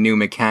bunch of the new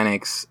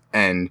mechanics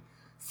and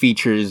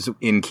features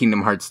in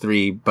Kingdom Hearts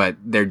 3, but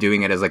they're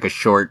doing it as like a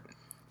short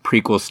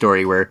prequel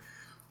story where.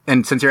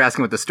 And since you're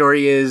asking what the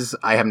story is,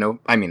 I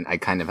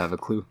kind of have a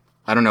clue.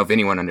 I don't know if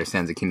anyone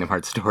understands the Kingdom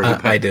Hearts story.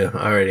 But, I do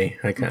already.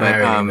 I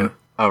already know.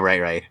 Oh,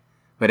 right.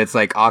 But it's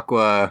like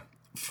Aqua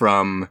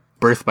from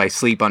Birth by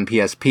Sleep on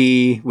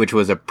PSP, which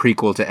was a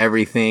prequel to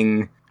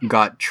everything,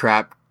 got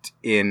trapped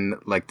in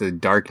like the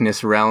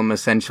darkness realm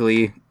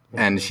essentially.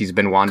 And she's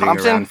been wandering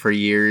Compton? around for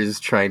years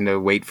trying to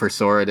wait for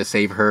Sora to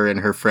save her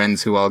and her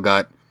friends who all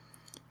got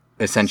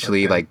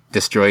essentially like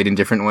destroyed in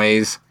different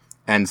ways.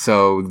 And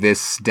so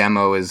this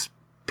demo is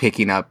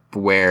picking up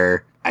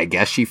where I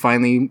guess she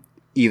finally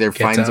either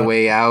finds a out.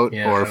 way out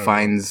Yeah, I or don't know.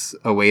 finds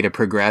a way to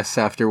progress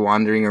after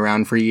wandering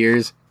around for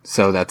years.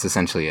 So that's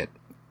essentially it.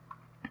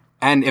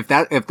 And if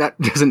that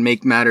doesn't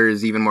make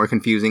matters even more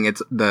confusing,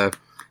 it's the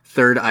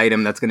third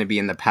item that's going to be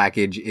in the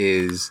package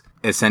is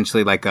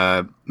essentially like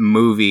a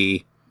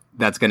movie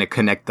that's going to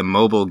connect the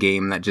mobile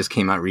game that just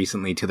came out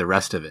recently to the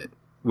rest of it,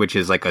 which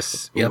is like a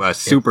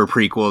super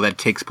prequel that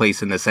takes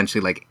place in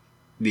essentially like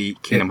the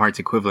Kingdom Hearts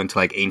equivalent to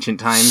like ancient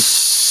times.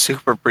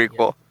 Super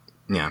prequel.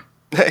 Yeah.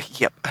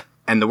 Yep.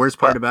 And the worst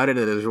part about it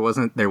is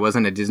there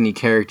wasn't a Disney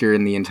character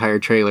in the entire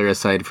trailer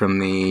aside from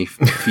the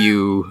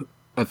few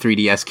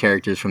 3DS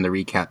characters from the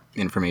recap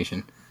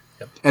information.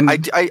 Yep. And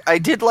I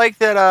did like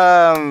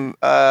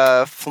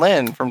that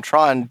Flynn from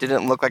Tron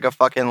didn't look like a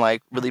fucking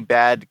like really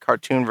bad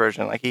cartoon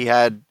version. Like he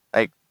had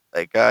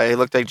he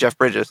looked like Jeff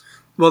Bridges.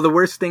 well, the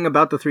worst thing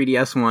about the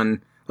 3DS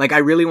one, like I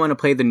really want to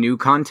play the new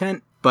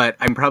content, but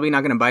I'm probably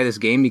not going to buy this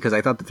game because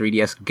I thought the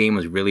 3DS game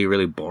was really,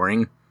 really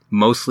boring.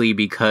 Mostly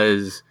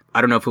because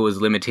I don't know if it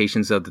was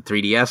limitations of the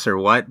 3DS or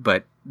what,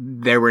 but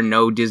there were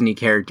no Disney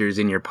characters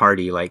in your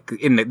party. Like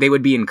they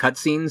would be in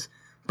cutscenes,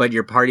 but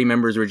your party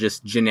members were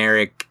just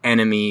generic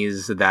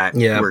enemies that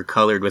were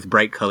colored with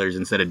bright colors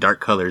instead of dark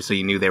colors, so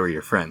you knew they were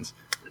your friends.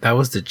 That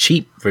was the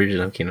cheap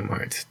version of Kingdom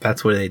Hearts.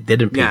 That's where they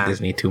didn't pay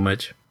Disney too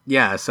much.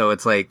 Yeah, so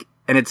it's like,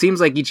 and it seems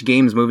like each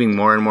game's moving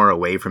more and more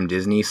away from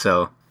Disney,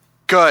 so...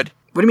 Good.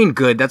 What do you mean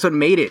good? That's what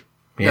made it.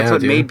 Yeah, That's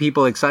what made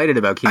people excited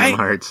about Kingdom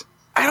Hearts.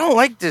 I don't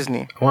like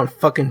Disney. I want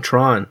fucking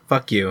Tron.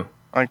 Fuck you.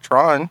 I like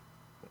Tron.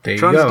 There you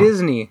Tron's go.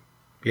 Disney.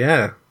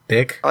 Yeah,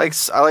 dick. I like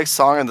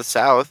Song of the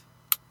South.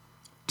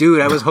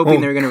 Dude, I was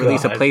hoping they were going to God.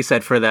 release a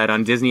playset for that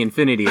on Disney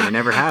Infinity, and it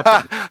never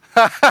happened.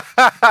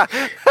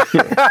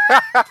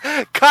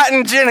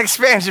 Cotton Gin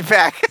expansion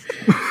pack.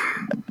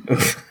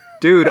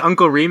 Dude,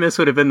 Uncle Remus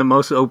would have been the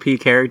most OP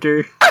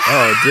character.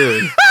 Oh,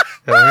 dude.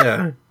 Hell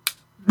yeah.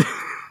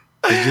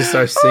 He just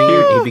starts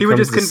singing. He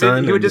becomes the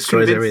sun and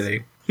destroys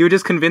everything. He would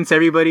just convince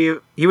everybody.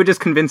 He would just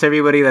convince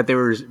everybody that they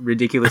were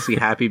ridiculously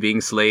happy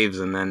being slaves,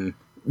 and then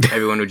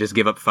everyone would just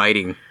give up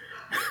fighting.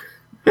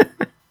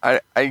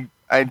 I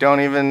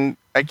don't even.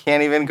 I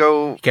can't even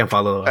go. You can't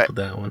follow up with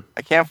that one.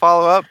 I can't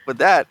follow up with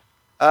that.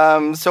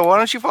 So why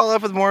don't you follow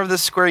up with more of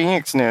this Square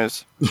Enix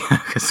news? Yeah,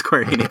 because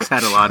Square Enix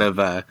had a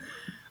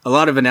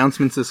lot of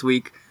announcements this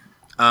week.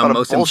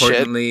 Most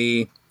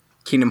importantly,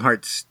 Final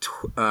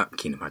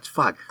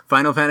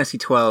Fantasy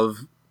 12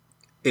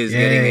 is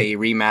getting a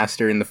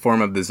remaster in the form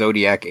of the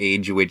Zodiac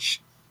Age,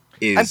 which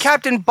is... I'm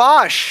Captain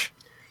Bosch!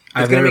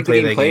 I've never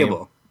played that game.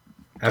 I've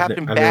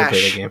Captain never played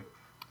Bash. that game.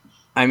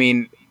 I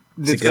mean,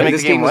 this Make the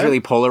game game was what? really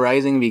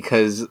polarizing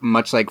because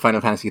much like Final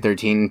Fantasy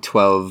 13,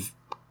 12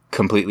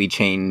 completely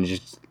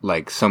changed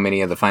like so many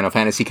of the Final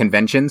Fantasy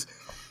conventions.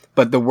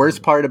 But the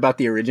worst part about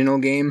the original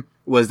game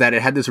was that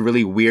it had this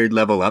really weird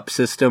level up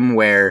system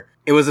where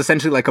it was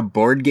essentially like a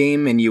board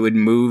game and you would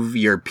move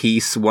your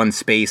piece one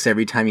space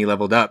every time you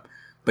leveled up,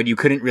 but you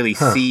couldn't really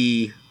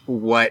see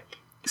what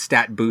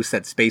stat boost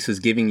that space was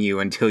giving you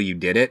until you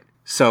did it.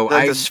 So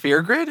The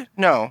sphere grid?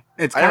 No.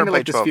 it's I kind never of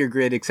like played the 12. sphere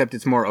grid, except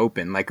it's more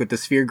open. Like with the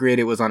sphere grid,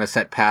 it was on a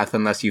set path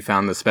unless you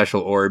found the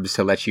special orbs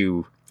to let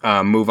you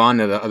move on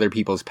to the other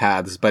people's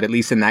paths. But at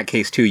least in that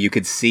case too, you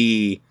could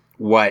see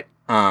what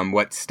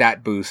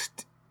stat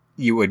boost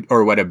you would,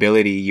 or what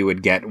ability you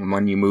would get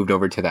when you moved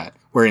over to that.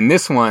 Where in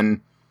this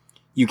one,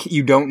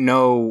 you don't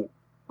know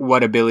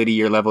what ability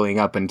you're leveling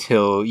up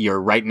until you're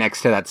right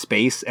next to that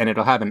space, and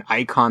it'll have an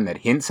icon that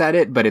hints at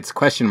it, but it's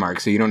question mark,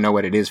 so you don't know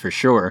what it is for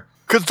sure.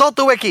 Consult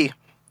the wiki!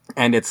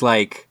 And it's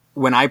like,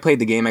 when I played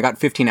the game, I got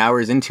 15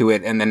 hours into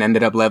it and then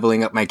ended up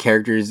leveling up my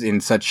characters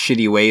in such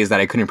shitty ways that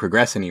I couldn't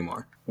progress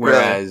anymore.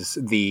 Whereas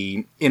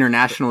the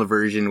international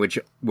version, which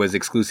was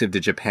exclusive to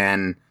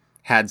Japan,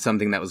 had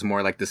something that was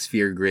more like the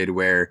sphere grid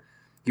where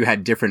you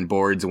had different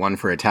boards, one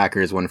for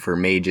attackers, one for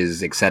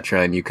mages,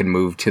 etc., and you could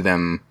move to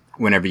them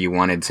whenever you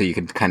wanted, so you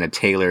could kind of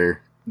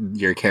tailor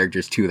your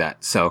characters to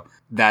that. So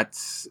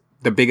that's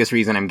the biggest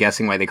reason I'm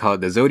guessing why they call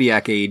it the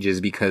Zodiac Age,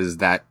 is because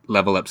that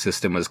level up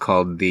system was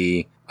called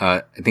I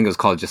think it was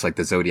called just like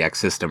the Zodiac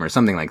system or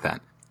something like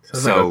that.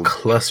 So like a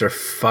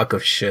clusterfuck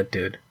of shit,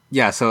 dude.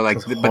 Yeah, so like,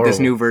 but this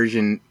new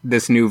version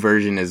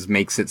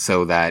makes it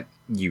so that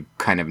you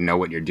kind of know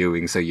what you're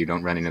doing, so you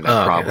don't run into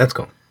that problem. Okay, that's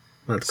cool.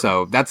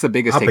 So that's the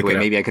biggest I'll pick takeaway. it up.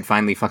 Maybe I could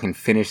finally fucking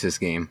finish this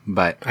game,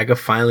 but I could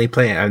finally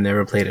play it. I've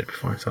never played it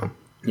before, so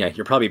yeah,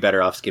 you're probably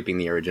better off skipping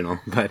the original.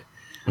 But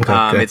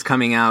okay, good. it's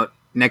coming out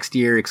next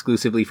year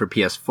exclusively for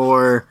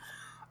PS4.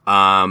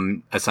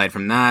 Aside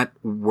from that,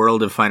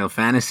 World of Final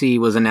Fantasy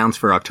was announced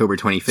for October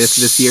 25th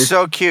this year.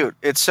 So cute.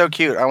 It's so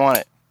cute. I want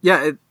it.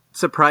 Yeah, it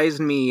surprised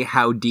me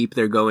how deep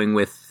they're going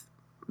with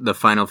the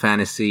Final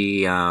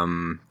Fantasy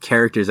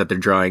characters that they're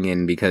drawing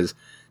in, because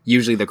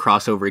usually the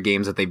crossover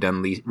games that they've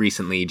done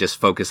recently just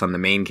focus on the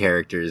main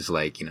characters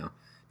like,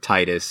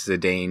 Tidus,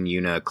 Zidane,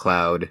 Yuna,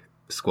 Cloud,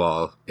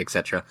 Squall,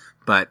 etc.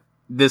 But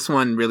this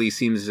one really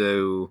seems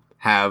to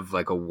have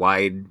like a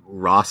wide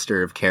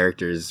roster of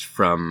characters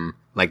from,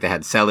 like, they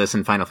had Celis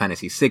in Final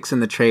Fantasy VI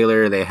in the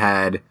trailer, they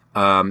had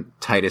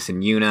Tidus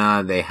and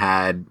Yuna, they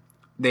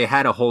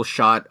had a whole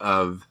shot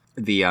of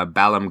the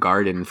Balam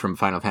Garden from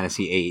Final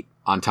Fantasy VIII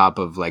on top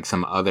of like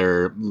some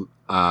other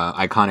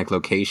iconic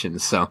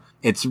locations. So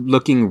it's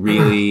looking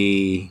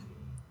really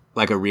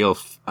like a real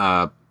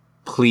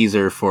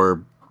pleaser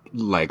for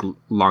like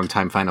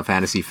longtime Final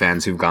Fantasy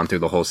fans who've gone through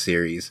the whole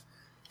series.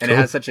 And Cool.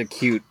 It has such a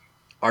cute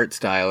art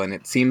style, and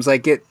it seems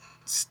like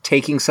it's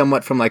taking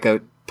somewhat from like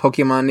a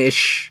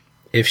Pokemon-ish,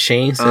 if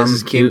Shane says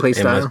it's cute, gameplay it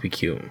style. must be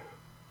cute.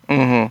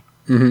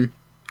 Mm-hmm.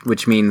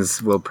 which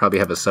means we'll probably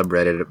have a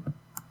subreddit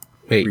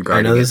Wait, I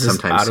regarding know it this is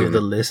sometime out soon. of the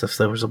list of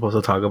stuff we're supposed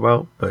to talk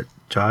about, but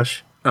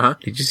Josh, Uh-huh.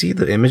 did you see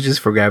the images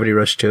for Gravity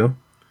Rush 2?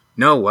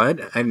 No,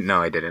 what?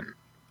 No, I didn't.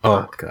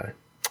 Oh, God.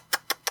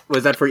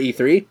 Was that for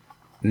E3?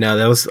 No,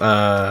 that was,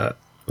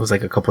 it was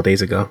like a couple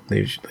days ago.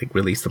 They like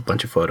released a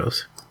bunch of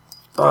photos.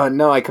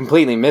 No, I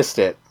completely missed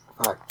it.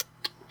 Fuck.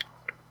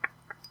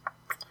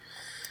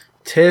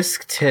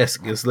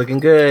 Tisk. It's looking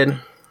good.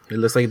 It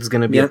looks like it's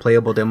going to be a Yep.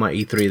 playable demo at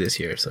E3 this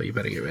year, so you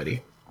better get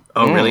ready.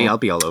 Oh, really? I'll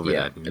be all over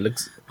Yeah, that. it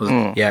looks... Was-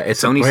 Yeah,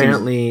 it's Sony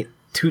apparently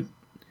two...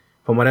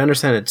 From what I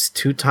understand, it's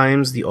 2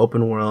 times the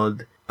open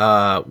world,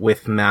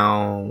 with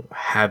now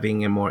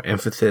having a more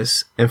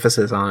emphasis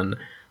on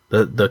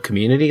the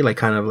community, like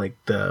kind of like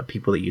the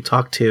people that you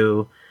talk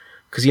to.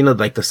 Because, you know,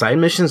 like the side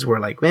missions were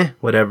like,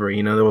 whatever.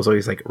 You know, there was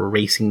always like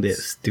racing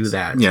this, do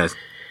that. Yes.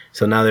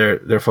 So now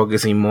they're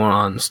focusing more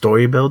on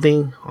story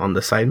building on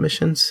the side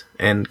missions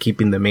and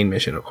keeping the main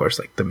mission, of course,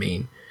 like the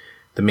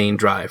main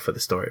drive for the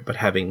story, but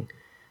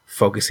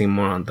focusing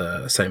more on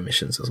the side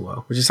missions as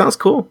well, which sounds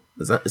cool.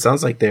 It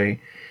sounds like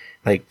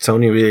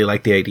Sony really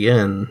liked the idea,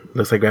 and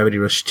looks like Gravity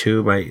Rush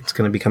 2 it's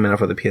going to be coming out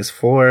for the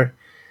PS4.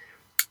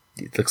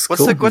 It looks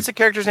cool. What's the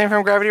character's name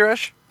from Gravity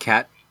Rush?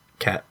 Cat.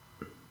 Cat.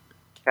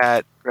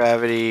 Cat,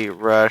 Gravity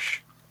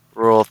Rush,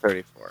 Rule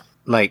 34.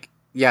 Like,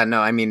 yeah,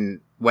 no, I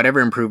mean, whatever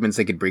improvements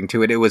they could bring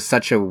to it, it was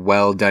such a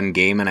well done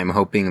game, and I'm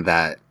hoping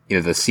that, you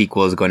know, the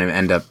sequel is going to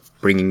end up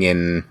bringing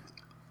in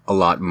a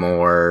lot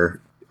more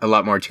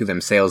to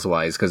them sales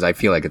wise, because I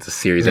feel like it's a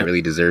series that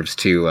really deserves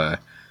to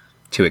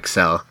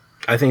excel.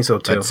 I think so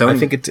too. But Sony- I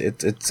think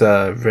it's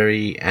a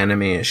very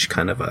anime-ish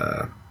kind of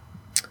a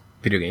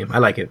video game. I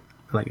like it.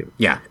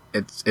 Yeah,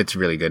 it's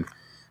really good.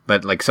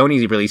 But like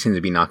Sony's really seems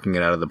to be knocking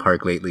it out of the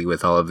park lately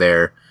with all of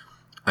their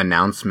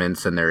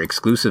announcements and their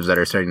exclusives that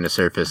are starting to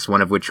surface.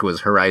 One of which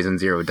was Horizon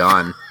Zero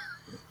Dawn.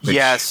 Which-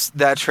 Yes,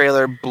 that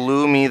trailer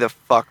blew me the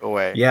fuck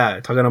away. Yeah,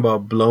 talking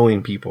about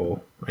blowing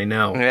people. I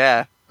know.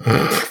 Yeah.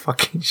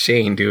 Fucking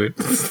Shane, dude.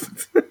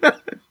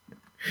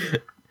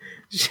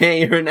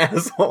 Shane, you're an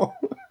asshole.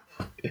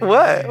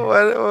 What?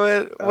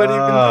 What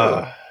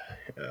even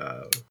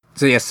do?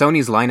 So yeah,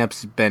 Sony's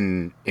lineup's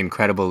been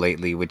incredible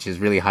lately, which is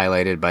really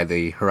highlighted by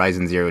the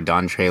Horizon Zero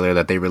Dawn trailer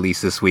that they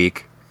released this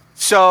week.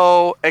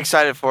 So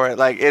excited for it.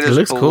 Like, it is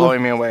looks blowing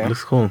cool. me away. It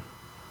looks cool.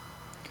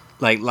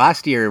 Like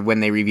last year when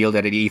they revealed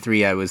it at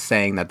E3, I was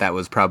saying that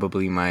was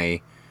probably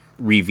my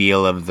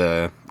reveal of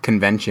the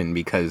convention,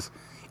 because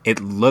it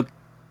looked,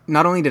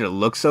 not only did it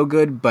look so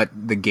good, but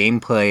the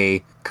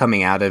gameplay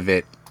coming out of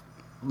it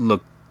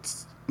looked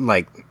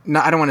like,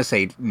 I don't want to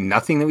say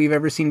nothing that we've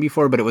ever seen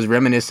before, but it was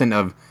reminiscent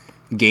of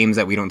games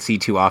that we don't see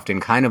too often,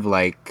 kind of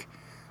like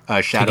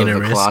Shadow Taking of a the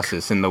risk.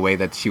 Colossus, in the way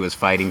that she was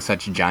fighting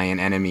such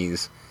giant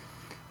enemies.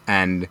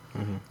 And,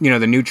 you know,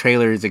 the new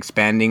trailer is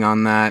expanding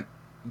on that,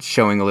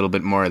 showing a little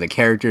bit more of the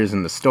characters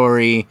and the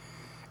story,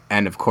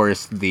 and of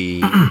course the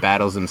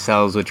battles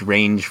themselves, which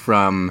range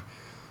from,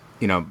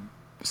 you know,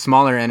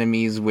 smaller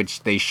enemies,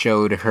 which they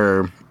showed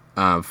her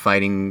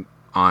fighting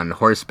on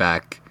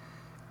horseback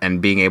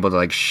and being able to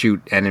like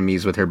shoot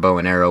enemies with her bow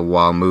and arrow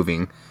while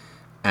moving.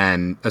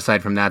 And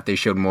aside from that, they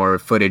showed more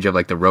footage of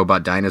like the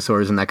robot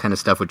dinosaurs and that kind of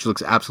stuff, which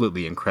looks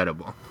absolutely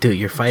incredible. Dude,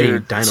 you're fighting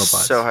Dude,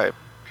 Dinobots. so hype.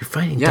 You're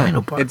fighting Yeah,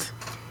 Dinobots. That's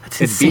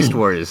It's insane. Beast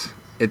Wars.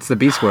 It's the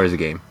Beast Wars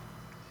game.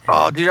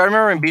 Oh, dude, I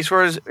remember in Beast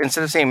Wars,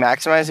 instead of saying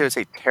maximize, it would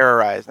say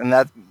terrorize. And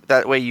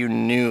that way you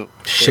knew.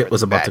 they Shit were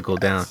was the about bad to go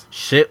guys. down.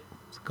 Shit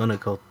was gonna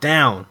go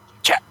down.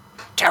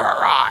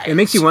 Terrorize. It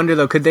makes you wonder,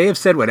 though, could they have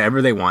said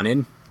whatever they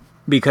wanted?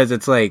 Because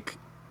it's like,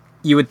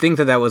 you would think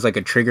that was like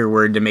a trigger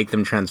word to make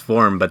them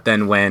transform, but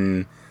then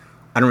when,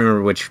 I don't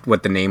remember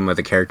what the name of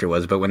the character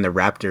was, but when the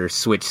raptor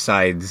switched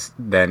sides,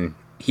 then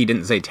he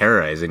didn't say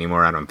terrorize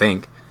anymore, I don't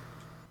think.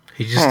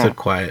 He just stood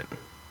quiet.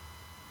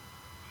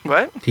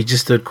 What? He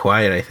just stood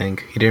quiet, I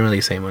think. He didn't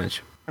really say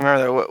much. I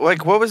remember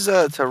that. What was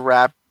to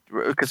rap?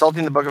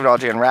 Consulting the Book of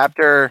Knowledge again.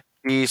 Raptor,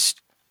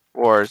 Beast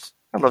Wars.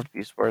 I loved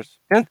Beast Wars.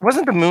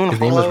 Wasn't the moon His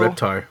name was hollow?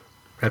 Reptar.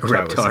 Reptar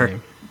was the Reptar.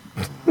 name.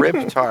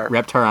 Reptar.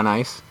 Reptar on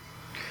Ice.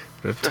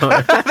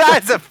 Reptar.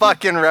 That's a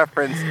fucking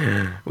reference.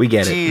 We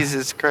get it.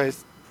 Jesus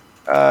Christ.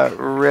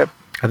 Rip.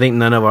 I think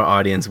none of our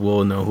audience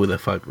will know who the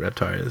fuck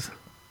Reptar is.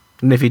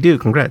 And if you do,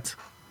 congrats.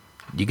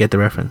 You get the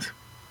reference.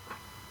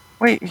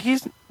 Wait,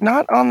 he's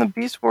not on the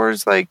Beast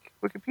Wars like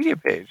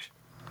Wikipedia page.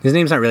 His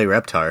name's not really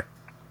Reptar.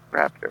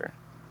 Raptor.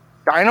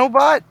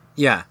 Dinobot?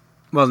 Yeah.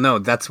 Well, no,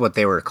 that's what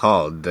they were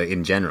called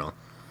in general.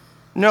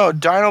 No,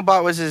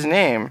 Dinobot was his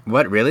name.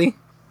 What, really?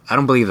 I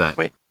don't believe that.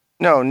 Wait,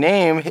 no,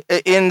 name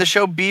in the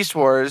show Beast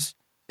Wars.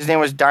 His name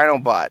was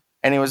Dinobot,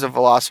 and he was a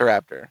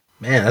Velociraptor.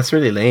 Man, that's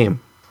really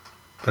lame.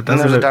 But And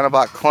that's there's a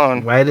Dinobot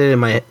clone. why in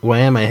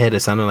my head it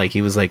sounded like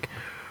he was like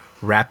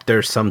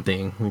Raptor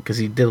something, because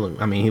he did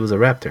look, I mean, he was a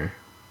raptor.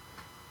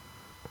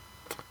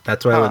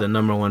 That's why we're the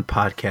 #1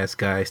 podcast,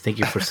 guys. Thank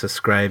you for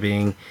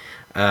subscribing.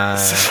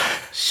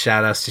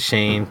 Shout outs to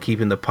Shane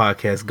keeping the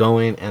podcast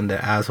going, and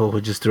the asshole who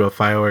just threw a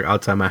firework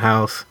outside my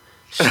house.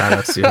 Shout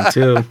outs to him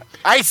too.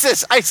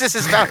 ISIS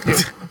is found you.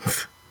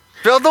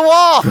 Build the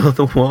wall. Build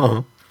the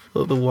wall.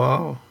 Build the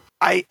wall.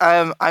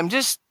 I'm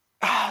just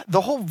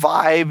the whole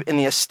vibe and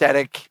the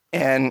aesthetic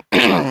and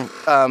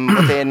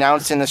what they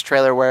announced in this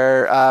trailer,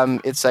 where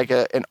it's like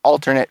an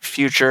alternate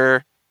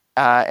future,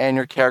 and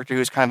your character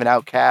who's kind of an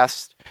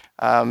outcast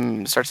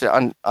starts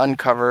to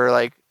uncover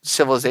like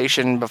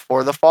civilization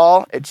before the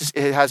fall. It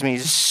has me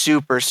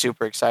super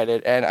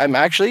excited, and I'm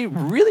actually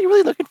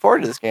really looking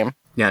forward to this game.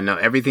 Yeah, no,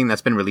 everything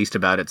that's been released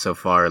about it so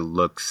far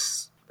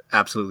looks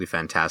absolutely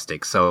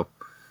fantastic. So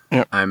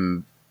Yep.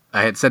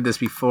 I had said this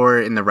before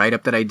in the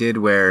write-up that I did,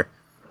 where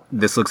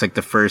this looks like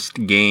the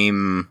first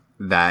game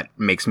that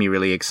makes me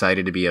really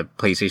excited to be a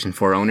PlayStation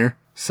 4 owner.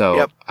 So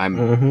Yep.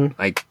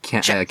 I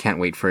can't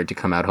wait for it to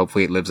come out.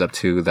 Hopefully it lives up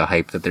to the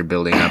hype that they're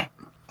building up.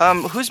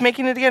 Who's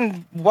making it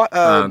again? What?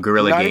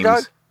 Guerrilla Naughty Games.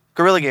 Dog?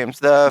 Guerrilla Games,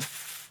 the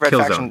Red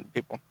Killzone. Faction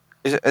people.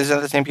 Is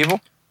that the same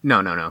people?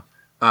 No.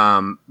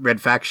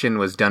 Red Faction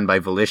was done by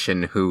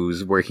Volition,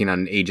 who's working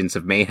on Agents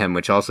of Mayhem,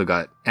 which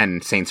also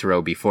and Saints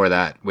Row before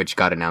that, which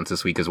got announced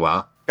this week as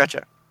well.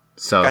 Gotcha.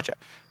 So, All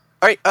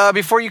right.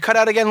 Before you cut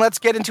out again, let's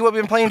get into what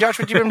we've been playing. Josh,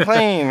 what you been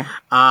playing?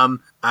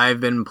 I've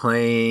been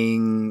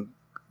playing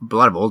a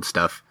lot of old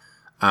stuff.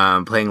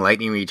 Playing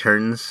Lightning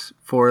Returns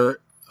for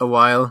a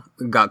while.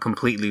 Got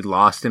completely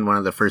lost in one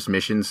of the first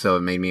missions, so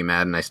it made me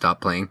mad and I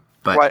stopped playing.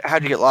 But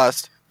How'd you get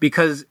lost?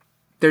 because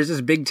there's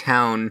this big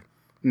town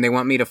and they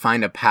want me to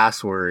find a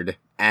password,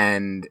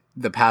 and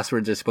the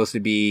passwords are supposed to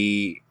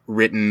be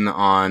written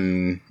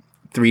on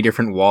 3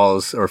 different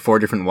walls or 4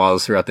 different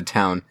walls throughout the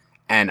town.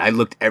 And I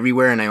looked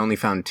everywhere and I only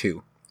found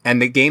 2.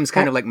 And the game's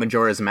kind of like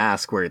Majora's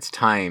Mask, where it's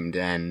timed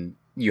and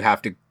you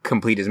have to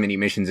complete as many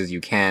missions as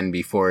you can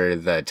before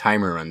the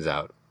timer runs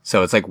out.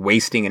 So it's like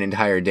wasting an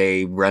entire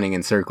day running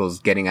in circles,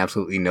 getting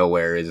absolutely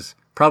nowhere is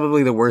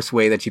probably the worst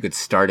way that you could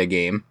start a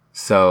game.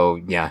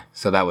 So yeah,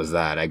 so that was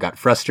that. I got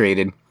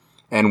frustrated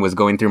and was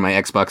going through my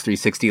Xbox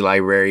 360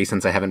 library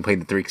since I haven't played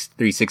the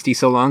 360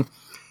 so long.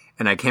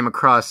 And I came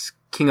across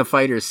King of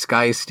Fighters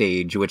Sky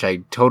Stage, which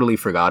I totally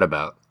forgot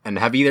about. And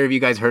have either of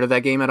you guys heard of that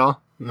game at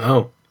all?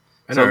 No,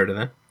 I never heard of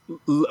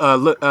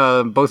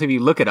that. Both of you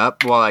look it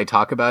up while I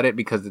talk about it,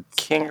 because it's...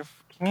 King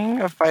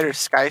of Fighters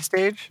Sky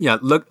Stage? Yeah,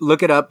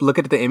 look it up, look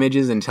at the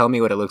images and tell me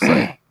what it looks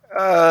like.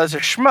 It's a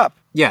shmup.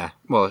 Yeah,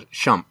 well,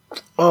 Shump.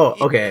 Oh,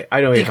 okay.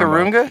 I know what you're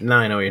talking Ikarunga? about. Now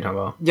I know what you're talking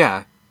about.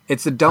 Yeah,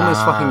 it's the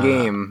dumbest fucking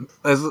game.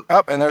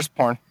 Oh, and there's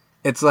porn.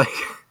 It's like,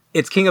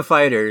 it's King of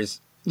Fighters.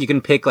 You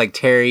can pick like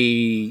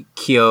Terry,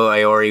 Kyo,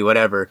 Iori,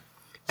 whatever.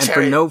 And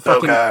Terry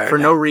for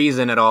no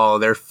reason at all,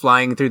 they're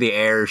flying through the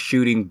air,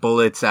 shooting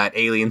bullets at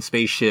alien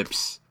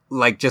spaceships,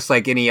 just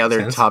like any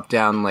other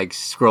top-down like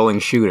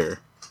scrolling shooter.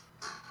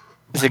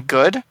 Is it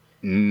good?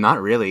 Not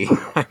really.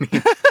 I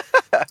mean,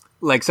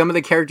 like some of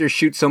the characters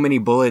shoot so many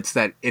bullets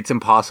that it's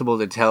impossible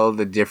to tell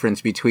the difference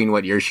between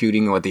what you're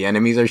shooting and what the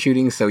enemies are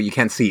shooting, so you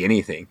can't see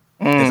anything.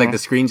 It's like the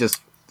screen's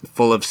just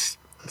full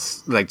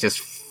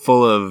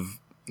of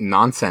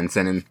nonsense.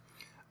 And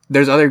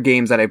there's other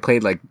games that I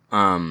played, like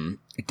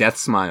Death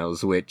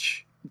Smiles,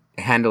 which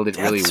handled it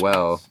really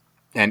well,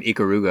 and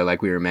Ikaruga,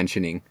 like we were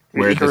mentioning,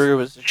 where Ikaruga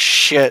was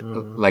shit.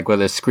 like where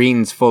the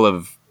screen's full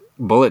of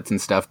bullets and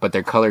stuff, but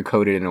they're color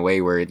coded in a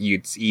way where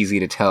it's easy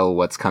to tell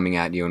what's coming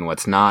at you and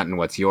what's not, and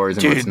what's yours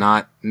and what's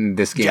not. In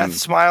this game, Death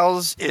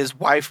Smiles is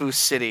Waifu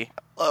City.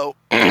 Oh,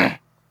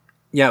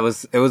 yeah, it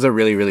was a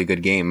really, really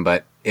good game,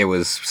 but it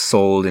was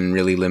sold in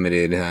really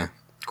limited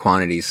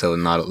quantities, so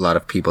not a lot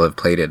of people have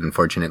played it,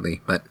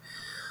 unfortunately. But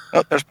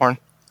there's porn.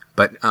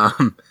 But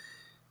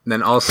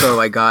then also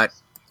I got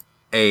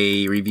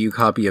a review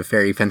copy of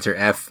Fairy Fencer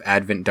F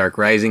Advent Dark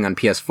Rising on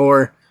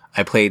PS4.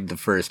 I played the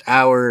first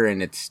hour,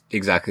 and it's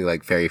exactly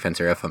like Fairy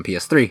Fencer F on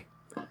PS3.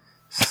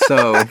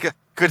 So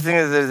good thing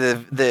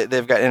is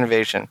they've got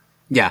innovation.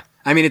 yeah,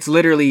 I mean it's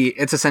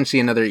essentially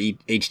another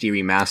HD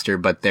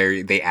remaster, but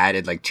they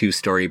added like 2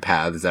 story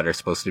paths that are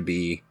supposed to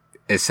be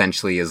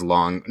essentially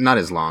not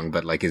as long,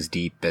 but like as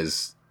deep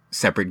as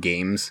separate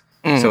games.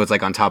 So it's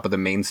like on top of the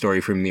main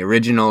story from the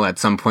original. At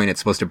some point, it's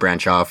supposed to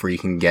branch off where you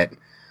can get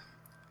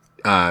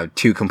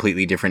 2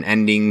 completely different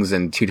endings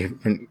and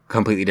 2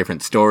 completely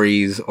different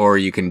stories, or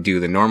you can do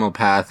the normal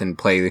path and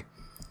play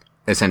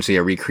essentially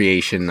a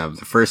recreation of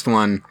the first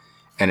one,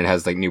 and it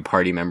has like new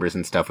party members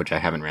and stuff, which I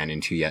haven't ran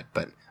into yet.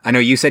 But I know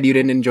you said you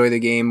didn't enjoy the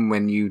game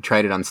when you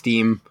tried it on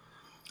Steam.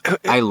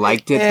 I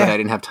liked it, but I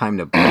didn't have time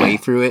to play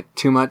through it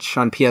too much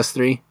on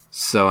PS3,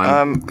 so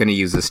I'm going to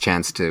use this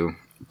chance to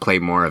play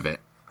more of it.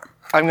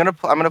 I'm gonna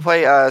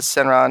play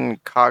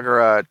Senran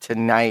Kagura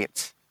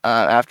tonight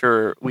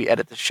after we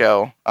edit the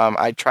show.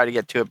 I tried to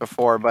get to it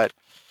before, but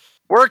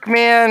work's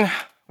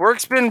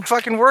been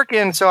fucking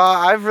working. So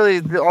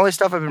the only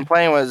stuff I've been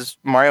playing was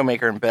Mario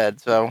Maker in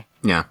bed. So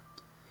Yeah,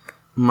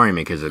 Mario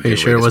Maker's a good Are you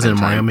way sure to it wasn't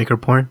spend Mario time. Maker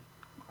porn?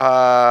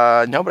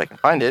 no, but I can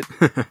find it.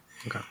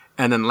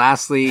 And then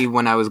lastly,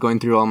 when I was going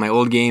through all my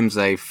old games,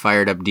 I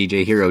fired up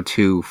DJ Hero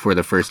 2 for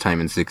the first time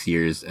in 6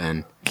 years,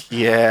 and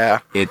Yeah.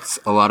 it's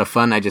a lot of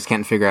fun. I just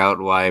can't figure out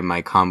why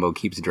my combo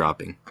keeps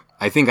dropping.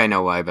 I think I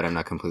know why, but I'm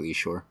not completely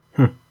sure.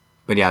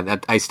 But yeah,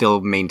 I still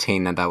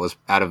maintain that was,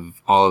 out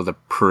of all of the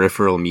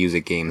peripheral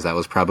music games, that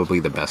was probably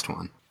the best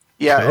one.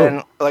 Yeah, Cool.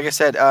 and like I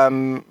said,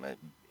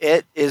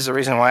 it is the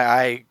reason why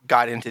I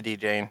got into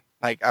DJing.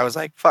 Like, I was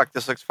like, fuck,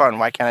 this looks fun.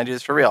 Why can't I do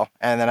this for real?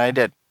 And then I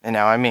did. And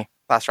now I'm me.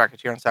 Last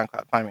Rocketeer on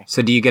SoundCloud. Find me.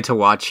 So do you get to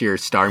watch your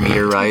star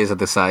meter rise at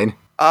the side?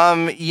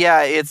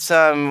 Yeah, it's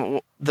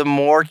the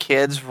more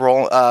kids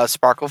roll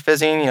sparkle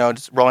fizzing,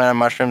 just rolling on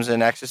mushrooms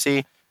and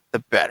ecstasy, the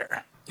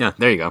better. Yeah,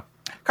 there you go.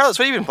 Carlos,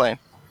 what have you been playing?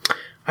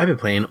 I've been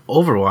playing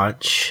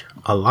Overwatch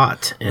a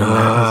lot, and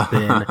that has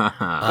been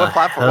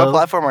What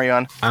platform are you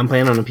on? I'm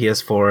playing on the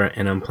PS4,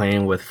 and I'm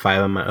playing with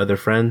 5 of my other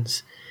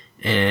friends,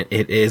 and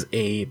it is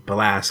a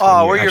blast.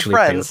 Oh, when we're your actually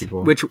play friends. with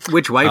people. Which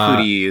waifu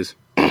do you use?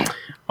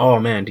 Oh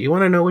man, do you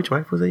want to know which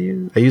waifus I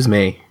use? I use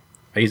Mei.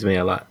 I use Mei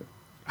a lot.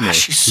 Ah,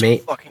 she's so Mei,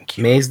 fucking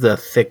cute. Mei's the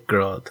thick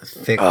girl,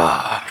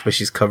 but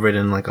she's covered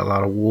in like a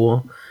lot of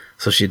wool,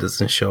 so she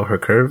doesn't show her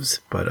curves.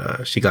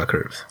 But she got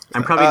curves.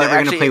 I'm probably never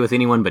going to actually- play with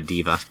anyone but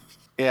Diva.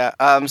 Yeah.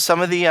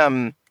 Some of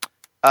the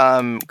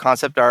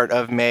concept art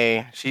of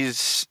May,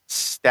 she's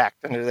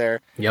stacked under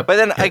there. Yep. But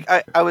then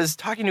I was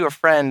talking to a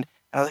friend,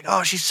 and I was like,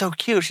 "Oh, she's so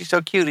cute. She's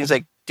so cute." And he's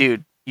like,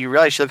 "Dude, you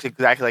realize she looks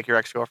exactly like your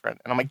ex-girlfriend?"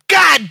 And I'm like,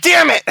 "God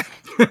damn it!"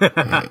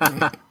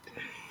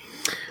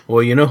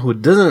 Well, you know who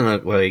doesn't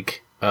look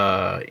like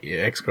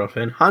your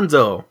ex-girlfriend?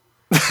 Hanzo.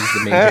 He's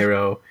the main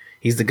hero.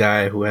 He's the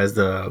guy who has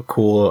the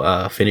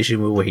cool finishing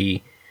move where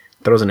he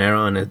throws an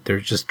arrow and they're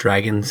just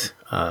dragons.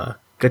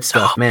 Good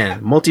stuff,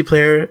 man.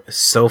 Multiplayer is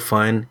so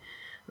fun.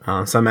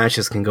 Some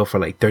matches can go for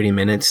like 30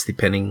 minutes,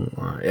 depending.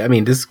 I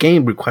mean, this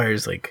game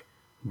requires like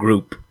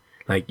group.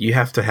 Like you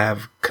have to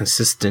have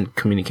consistent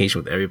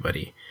communication with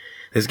everybody.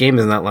 This game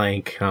is not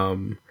like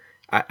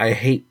I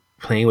hate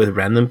playing with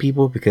random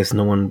people because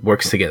no one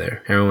works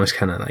together. Everyone's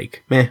kind of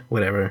like meh,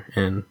 whatever,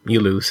 and you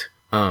lose.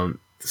 So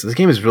this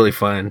game is really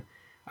fun.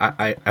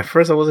 I at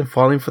first I wasn't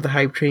falling for the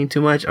hype train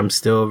too much. I'm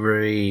still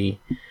very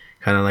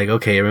kind of like,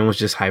 okay, everyone's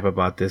just hype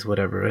about this,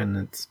 whatever, and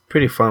it's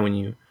pretty fun when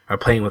you are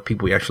playing with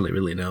people you actually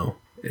really know.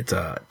 It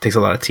takes a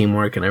lot of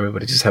teamwork and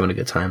everybody just having a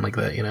good time like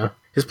that, you know.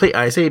 Just play.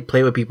 I say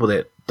play with people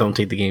that don't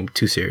take the game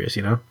too serious,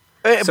 you know.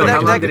 So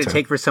how long did it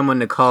take for someone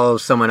to call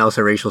someone else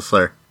a racial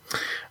slur?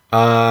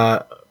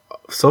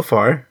 So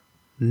far,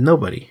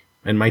 nobody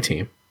in my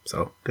team.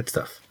 So good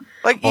stuff.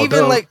 Like Although,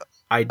 even like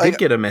I did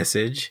get a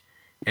message,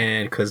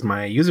 and because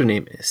my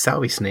username is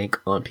Salvi Snake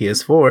on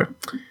PS4,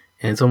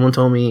 and someone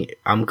told me,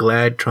 "I'm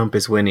glad Trump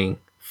is winning.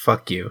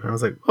 Fuck you." And I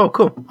was like, "Oh,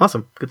 cool,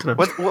 awesome, good to know."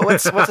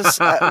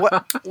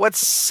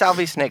 what's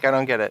Salvi Snake? I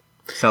don't get it.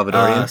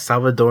 Salvadorian?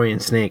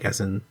 Salvadorian snake, as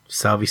in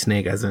Salvi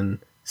Snake, as in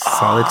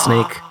solid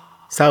snake,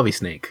 Salvi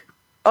Snake.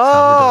 Oh,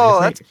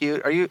 Salvadorian that's snake.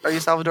 cute. Are you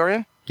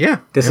Salvadorian? Yeah,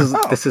 This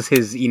yeah. is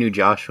his Inu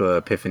Joshua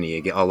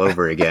epiphany all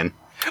over again.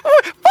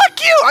 Oh,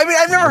 fuck you! I mean,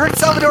 I've never heard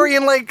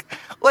Salvadorian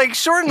like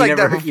shortened like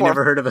that before. You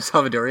never heard of a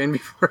Salvadorian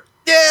before?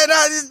 Yeah,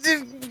 no,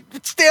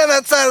 just stay on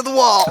that side of the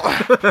wall.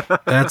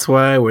 That's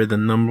why we're the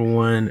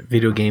 #1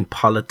 video game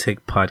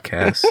politic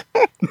podcast.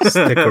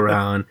 Stick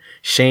around.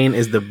 Shane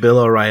is the Bill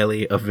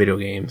O'Reilly of video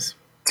games.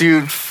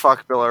 Dude,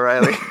 fuck Bill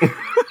O'Reilly.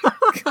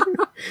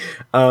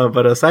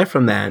 But aside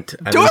from that,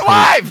 Do it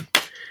live!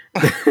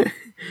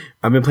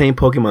 I've been playing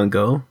Pokemon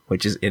Go,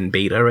 which is in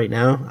beta right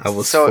now. I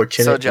was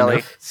fortunate so jelly.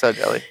 enough. So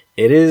jelly.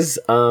 It is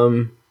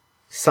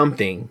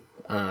something,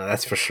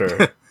 that's for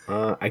sure.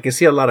 I can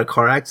see a lot of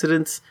car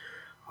accidents,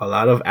 a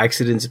lot of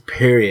accidents,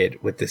 period,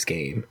 with this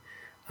game.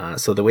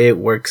 So the way it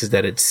works is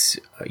that it's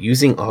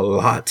using a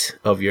lot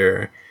of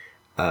your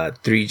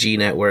 3G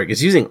network.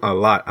 It's using a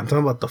lot. I'm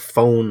talking about the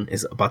phone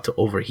is about to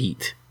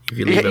overheat if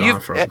you leave it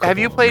on for a couple Have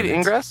you played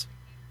minutes. Ingress?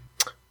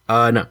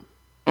 No.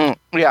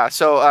 Yeah,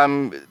 so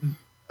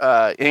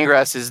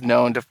Ingress is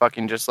known to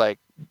fucking just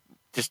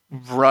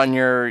run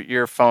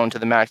your phone to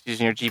the max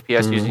using your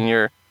GPS, using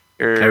your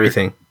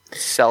Everything.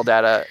 cell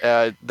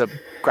data, the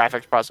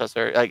graphics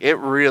processor. Like it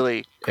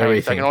really cranks. I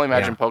Everything, can only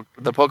imagine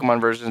the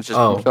Pokemon version is just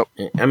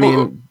I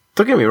mean,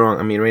 don't get me wrong.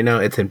 I mean, right now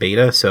it's in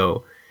beta,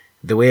 so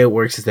the way it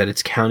works is that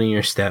it's counting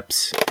your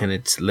steps and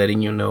it's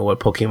letting you know what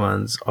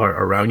Pokemons are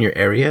around your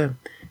area,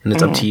 and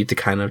it's up to you to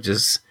kind of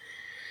just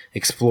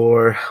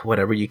explore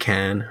whatever you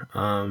can.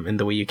 And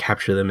the way you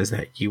capture them is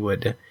that you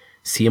would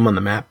see them on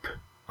the map.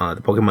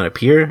 The Pokemon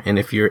appear, and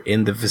if you're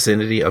in the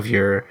vicinity of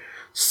your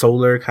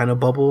solar kind of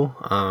bubble,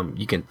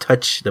 you can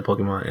touch the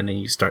Pokemon, and then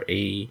you start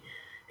a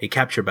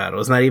capture battle.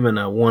 It's not even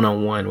a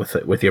one-on-one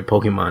with your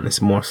Pokemon.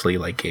 It's mostly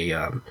like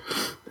a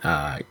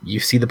you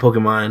see the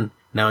Pokemon.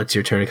 Now it's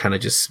your turn to kind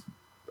of just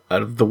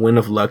out of the wind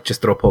of luck,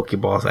 just throw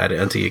Pokeballs at it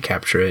until you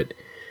capture it,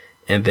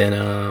 and then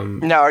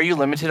Now, are you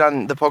limited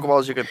on the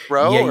Pokeballs you could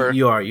throw? yeah,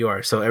 or? you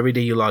are. So every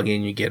day you log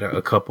in, you get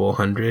a couple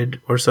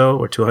hundred or so,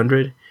 or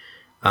 200.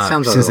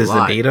 Sounds like since a it's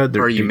lot. the beta,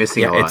 Or are you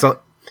missing a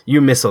lot?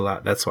 You miss a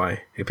lot. That's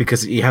why,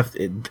 because you have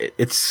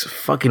it's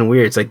fucking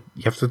weird. It's like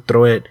you have to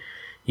throw it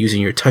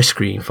using your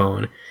touchscreen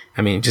phone.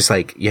 I mean, just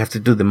like you have to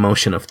do the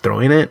motion of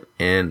throwing it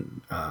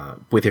and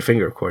with your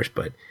finger, of course.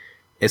 But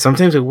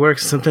sometimes it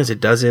works, sometimes it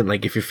doesn't.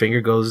 Like if your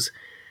finger goes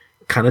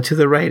kind of to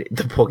the right,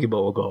 the Pokeball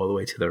will go all the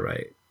way to the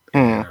right.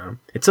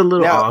 It's a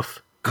little Now,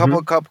 off. Couple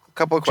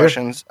of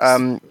questions.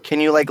 Can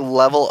you like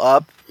level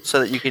up so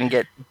that you can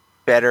get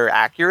better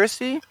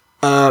accuracy?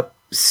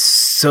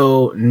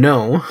 So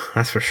no,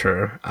 that's for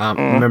sure.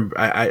 Remember,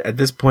 I at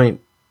this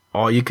point,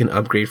 all you can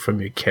upgrade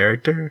from your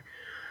character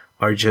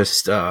are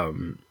just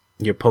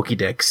your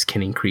Pokédex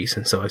can increase,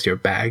 and so as your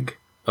bag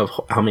of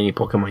how many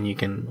Pokemon you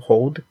can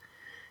hold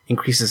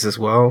increases as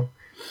well,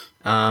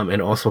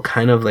 and also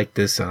kind of like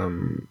this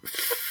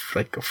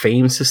like a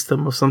fame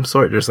system of some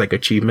sort. There's like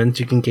achievements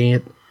you can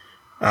get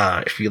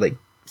if you like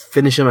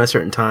finish them at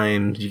certain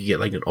times. You get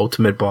like an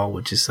ultimate ball,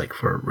 which is like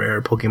for rare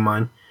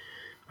Pokemon.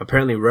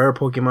 Apparently, rare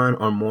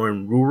Pokemon are more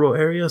in rural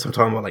areas. I'm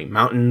talking about like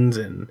mountains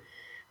and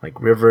like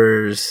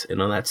rivers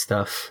and all that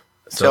stuff.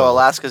 So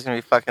Alaska's gonna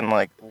be fucking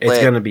like lit.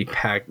 It's gonna be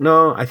packed.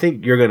 No, I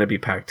think you're gonna be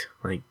packed.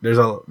 Like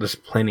there's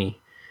plenty,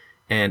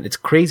 and it's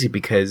crazy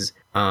because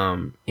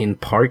in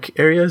park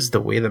areas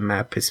the way the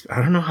map is, I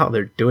don't know how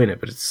they're doing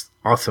it, but it's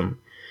awesome.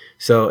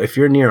 So if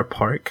you're near a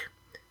park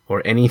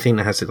or anything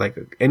that has to, like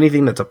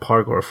anything that's a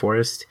park or a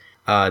forest,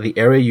 the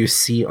area you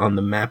see on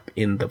the map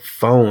in the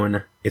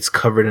phone, it's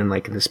covered in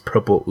like this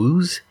purple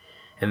ooze,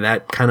 and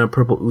that kind of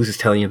purple ooze is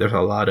telling you there's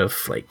a lot of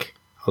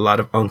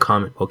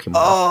uncommon Pokemon.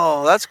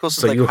 Oh, that's cool.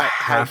 So, So like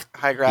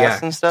high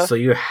grass and stuff. So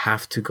you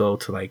have to go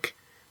to like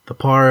the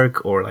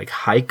park or like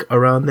hike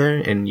around there,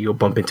 and you'll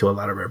bump into a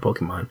lot of rare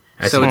Pokemon.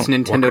 So it's you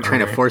Nintendo walk trying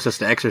to around there. force us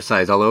to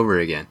exercise all over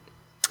again.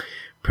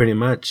 Pretty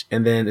much.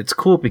 And then it's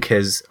cool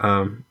because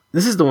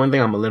this is the one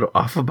thing I'm a little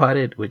off about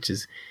it, which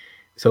is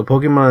so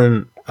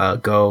Pokemon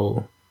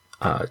Go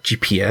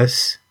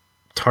GPS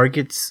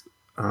targets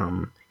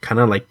kind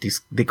of like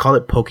these, they call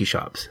it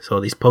Pokeshops. So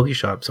these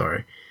Pokeshops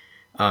are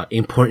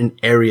important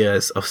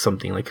areas of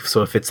something. Like,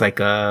 so if it's like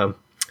a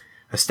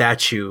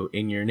statue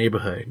in your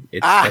neighborhood,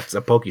 that's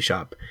a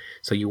Pokeshop.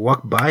 So you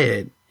walk by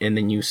it, and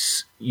then you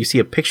see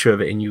a picture of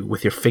it, and you,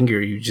 with your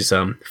finger, you just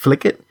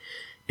flick it,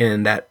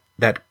 and that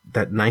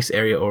nice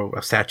area or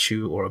a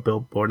statue or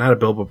or not a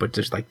billboard, but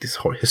just like these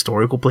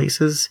historical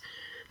places,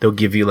 they'll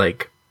give you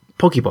like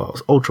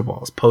Pokeballs, Ultra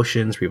Balls,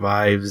 potions,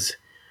 revives,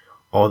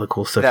 all the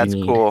cool stuff That's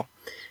you need. cool.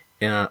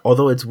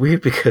 Although it's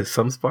weird because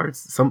some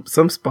spots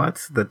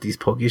that these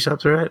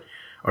Pokeshops are at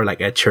are like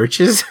at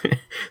churches.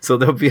 So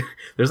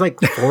there's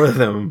like 4 of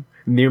them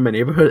near my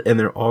neighborhood, and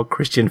they're all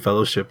Christian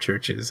Fellowship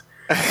churches.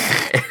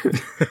 I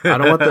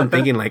don't want them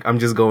thinking like I'm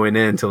just going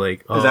in to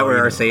like, Is that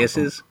where Arceus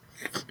is?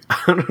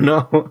 I don't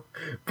know,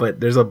 but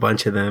there's a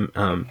bunch of them,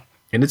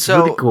 and it's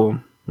really cool.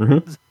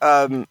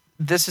 Mm-hmm.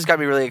 This has got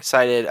me really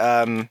excited.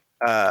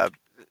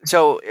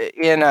 So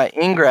in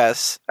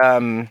Ingress,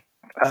 the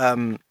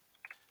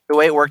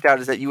way it worked out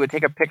is that you would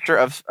take a picture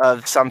of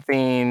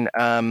something,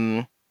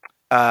 like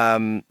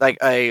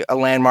a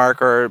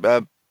landmark or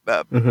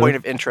a point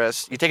of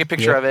interest. You take a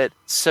picture of it,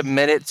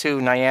 submit it to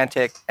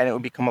Niantic, and it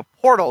would become a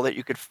portal that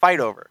you could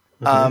fight over.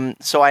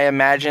 So I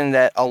imagine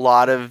that a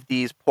lot of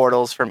these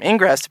portals from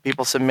Ingress that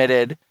people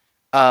submitted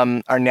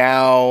are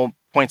now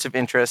points of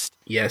interest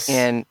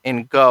in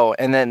Go.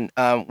 And then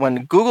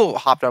when Google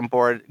hopped on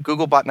board,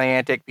 Google bought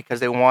Niantic because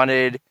they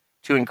wanted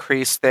to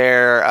increase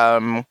their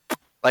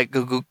like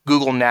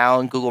Google Now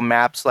and Google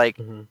Maps like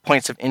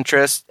points of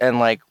interest, and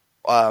like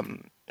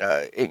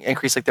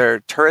increase like their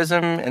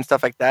tourism and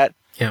stuff like that.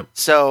 Yeah.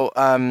 So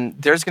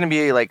there's going to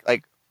be like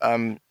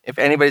if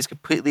anybody's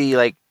completely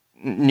like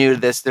new to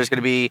this, there's going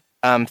to be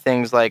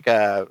things like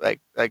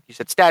you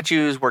said,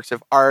 statues, works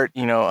of art,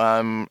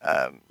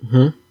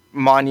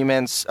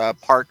 monuments,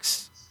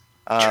 parks,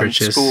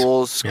 churches,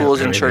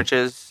 schools and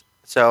churches.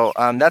 So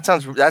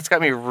that's got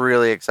me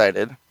really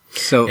excited.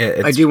 So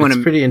I do want to.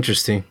 It's pretty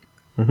interesting.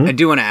 I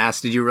do want to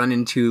ask: did you run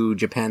into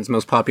Japan's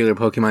most popular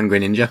Pokemon,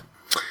 Greninja?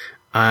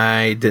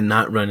 I did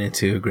not run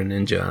into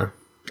Greninja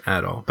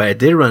at all, but I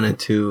did run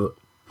into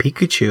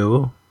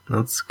Pikachu.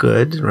 That's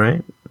good,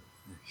 right?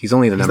 He's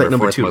only the number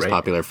 4th 2, most right?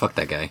 popular. Fuck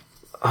that guy.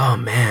 Oh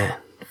man,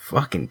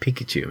 fucking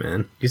Pikachu,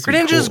 man.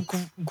 Greninja's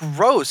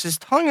gross. His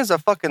tongue is a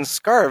fucking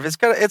scarf.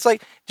 It's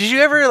like, did you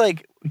ever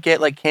like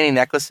get like candy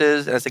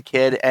necklaces as a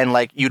kid, and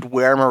like you'd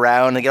wear them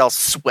around and they get all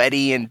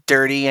sweaty and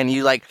dirty, and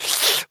you like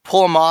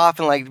pull them off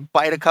and like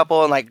bite a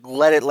couple and like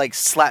let it like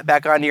slap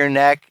back onto your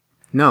neck?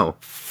 No.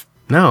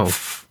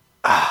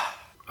 I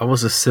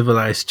was a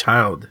civilized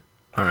child.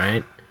 All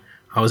right,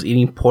 I was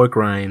eating pork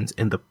rinds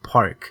in the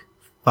park.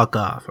 Fuck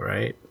off, all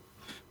right?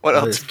 What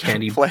All else? this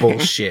candy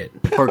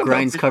bullshit. Pork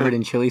rinds covered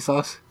in chili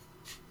sauce?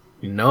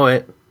 You know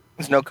it.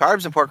 There's no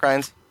carbs in pork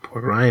rinds.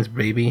 Pork rinds,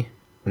 baby.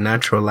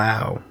 Natural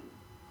lao.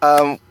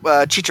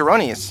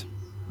 Chicharrones.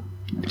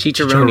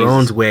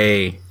 Chicharrone's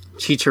way.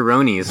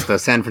 Chicharrones, the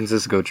San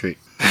Francisco treat.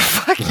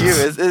 Fuck you.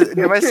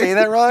 Am I saying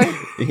that wrong?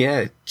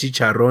 Yeah,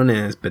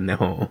 chicharrones,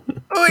 pendejo.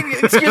 Oh,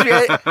 excuse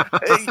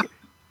me.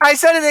 I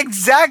said it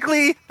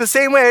exactly the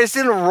same way. I just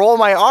didn't roll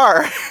my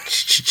R.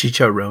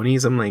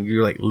 Chicharrones? I'm like,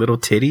 you're like little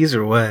titties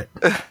or what?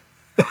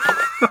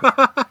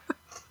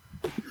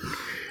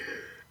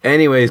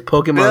 Anyways,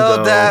 Pokemon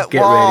Go. Get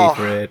ready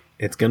for it.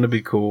 It's going to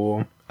be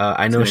cool.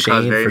 I know,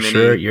 Shane, for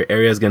sure, your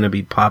area is going to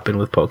be popping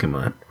with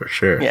Pokemon. For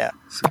sure. Yeah.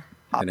 It's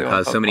going to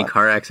cause so many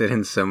car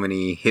accidents, so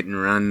many hit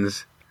and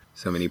runs,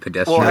 so many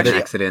pedestrian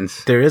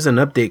accidents. There is an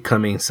update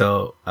coming,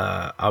 so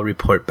I'll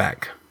report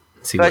back.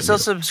 See So I what still new-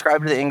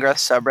 subscribe to the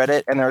Ingress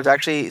subreddit, and there was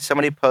actually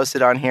somebody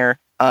posted on here.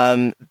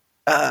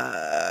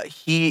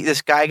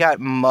 This guy got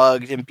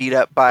mugged and beat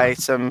up by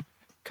some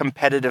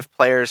competitive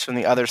players from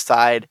the other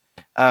side.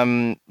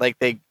 Like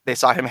they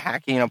saw him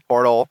hacking a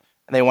portal,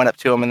 and they went up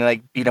to him and they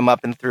like beat him up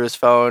and threw his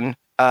phone.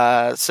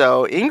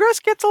 So Ingress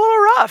gets a little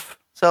rough.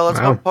 So let's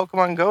Wow. hope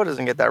Pokemon Go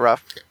doesn't get that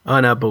rough. Oh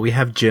no, but we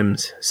have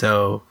gyms,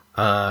 so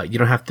you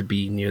don't have to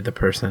be near the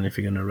person if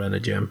you're gonna run a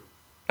gym.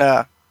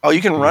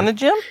 You can run a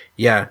gym?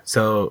 Yeah,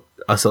 so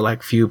a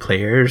select few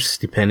players,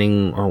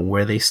 depending on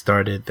where they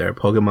started their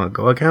Pokemon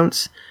Go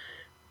accounts,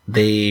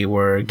 they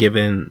were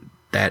given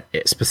that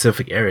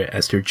specific area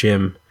as their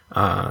gym.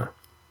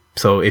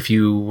 So if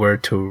you were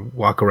to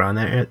walk around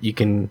there, you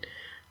can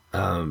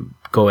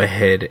go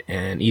ahead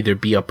and either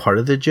be a part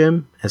of the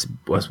gym as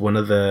one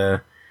of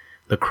the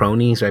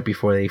cronies right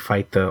before they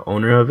fight the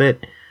owner of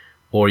it,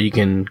 or you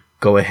can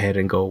go ahead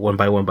and go one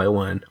by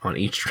one on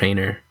each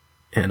trainer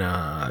and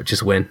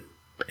just win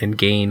and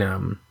gain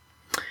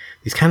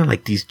these kind of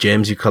like these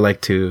gems you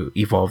collect to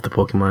evolve the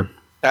Pokemon.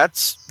 That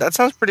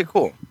sounds pretty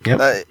cool. Yep.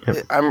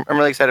 I'm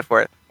really excited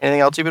for it.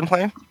 Anything else you've been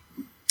playing?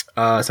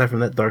 Aside from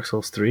that, Dark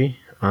Souls 3,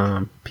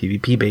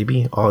 PvP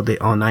baby, all day,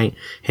 all night.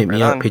 Hit me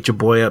Right up, on. hit your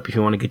boy up if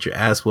you want to get your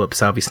ass whooped.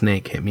 Salvi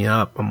Snake, hit me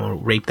up. I'm gonna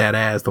rape that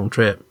ass. Don't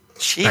trip.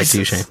 Jesus. Back to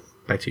you, Shane.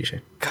 Back to you,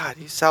 Shane. God,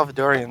 you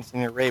Salvadorians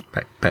and your rape.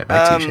 Back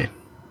to you, Shane.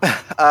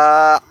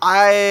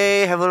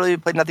 I have literally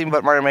played nothing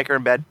but Mario Maker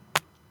in bed.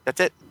 That's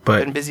it.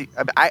 But- been busy.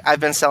 I've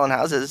been selling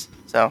houses,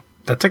 so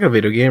That's like a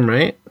video game,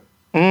 right?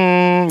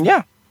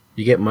 yeah.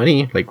 You get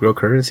money, like real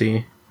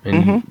currency,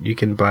 and Mm-hmm. you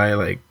can buy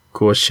like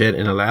cool shit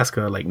in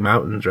Alaska, like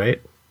mountains,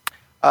 right?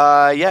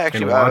 Yeah,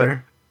 actually, And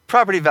water.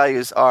 property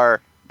values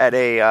are at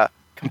a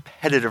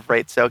competitive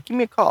rate, so give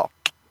me a call.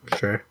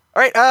 Sure.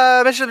 All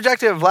right, mission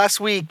objective. Last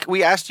week,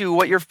 we asked you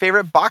what your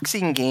favorite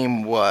boxing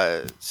game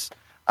was.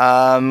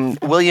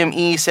 William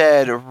E.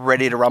 said,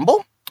 Ready to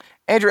Rumble.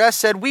 Andrew S.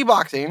 said, Wii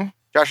Boxing.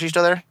 Josh, are you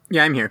still there?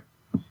 Yeah, I'm here.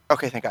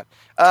 Okay, thank God.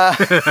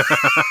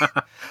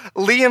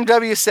 Liam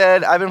W.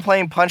 said, I've been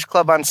playing Punch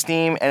Club on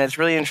Steam, and it's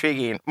really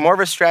intriguing. More of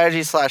a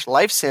strategy /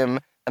 life sim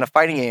than a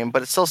fighting game,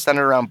 but it's still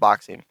centered around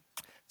boxing.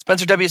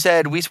 Spencer W.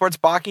 said, Wii Sports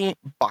boxing,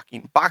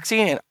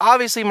 and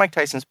obviously Mike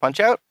Tyson's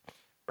Punch-Out.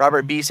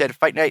 Robert B. said,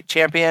 Fight Night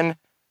Champion.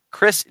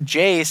 Chris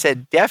J.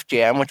 said, Def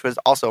Jam, which was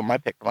also my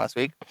pick from last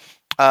week.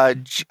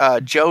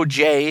 Joe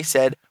J.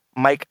 said,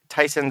 Mike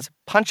Tyson's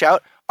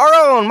Punch-Out. Our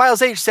own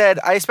Miles H. said,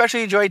 I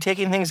especially enjoy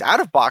taking things out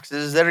of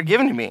boxes that are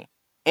given to me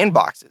in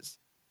boxes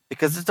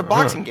because it's a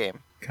boxing game.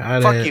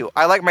 Got Fuck it. you.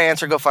 I like my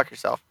answer. Go fuck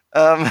yourself.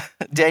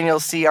 Daniel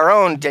C. Our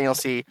own Daniel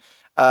C.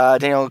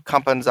 Daniel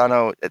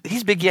Campanzano.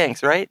 He's Big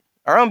Yanks, right?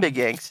 Our own Big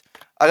Yanks.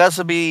 I'd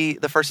also be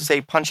the first to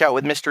say Punch Out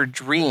with Mr.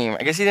 Dream.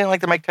 I guess he didn't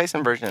like the Mike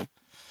Tyson version.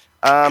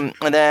 And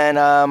then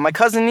my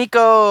cousin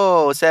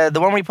Nico said, the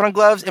one where you put on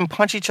gloves and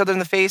punch each other in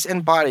the face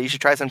and body. You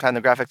should try sometime.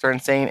 The graphics are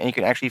insane and you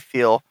can actually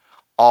feel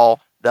all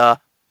the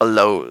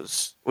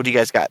blows. What do you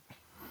guys got?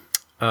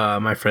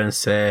 My friend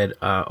said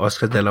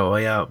Oscar de la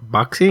Hoya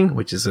Boxing,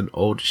 which is an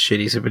old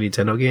shitty Super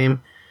Nintendo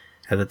game.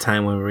 At the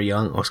time when we were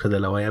young, Oscar de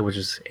la Hoya, which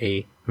is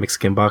a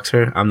Mexican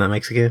boxer. I'm not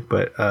Mexican,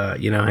 but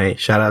hey,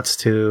 shout outs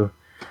to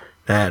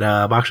that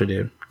boxer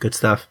dude. Good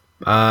stuff.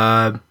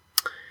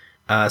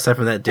 Aside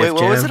from that, Def Wait, what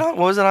Jam. was it on?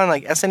 What was it on?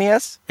 Like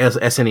SNES? It was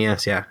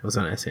SNES, yeah. It was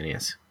on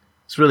SNES.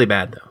 It's really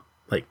bad though.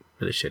 Like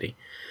really shitty.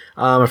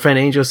 My friend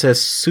Angel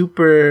says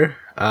super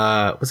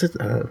what's it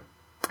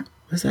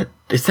what's that?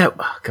 Is that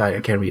oh god, I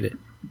can't read it.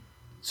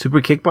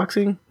 Super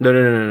kickboxing?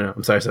 No.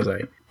 I'm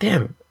sorry.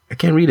 Damn, I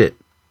can't read it.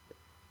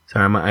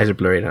 Sorry, my eyes are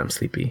blurry and I'm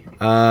sleepy.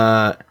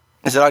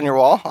 Is it on your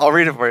wall? I'll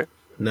read it for you.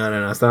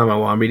 No, it's not on my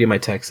wall. I'm reading my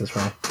text, that's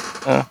wrong.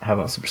 Oh. I have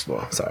it on super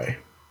small, sorry.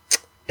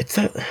 It's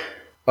that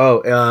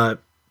oh,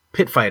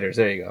 Pit Fighters,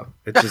 there you go.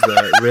 It's just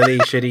a really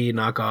shitty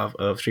knockoff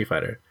of Street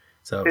Fighter.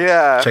 So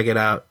Yeah. check it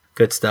out.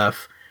 Good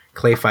stuff.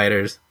 Clay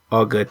Fighters,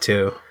 all good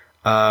too.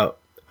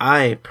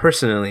 I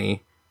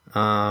personally,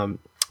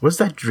 what's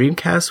that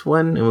Dreamcast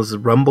one? It was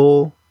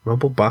Rumble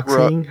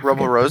Boxing? I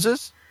Rumble forget.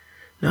 Roses?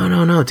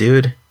 No,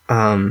 dude.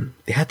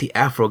 They had the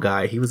Afro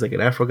guy. He was like an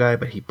Afro guy,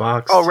 but he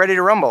boxed. Oh, Ready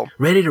to Rumble.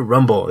 Ready to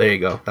Rumble. There you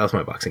go. That was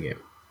my boxing game.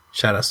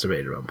 Shout outs to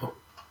Ready to Rumble.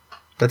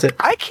 That's it.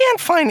 I can't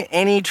find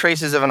any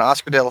traces of an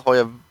Oscar de la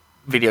Hoya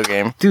video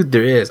game. Dude,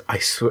 there is. I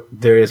swear,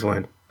 there is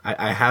one.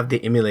 I have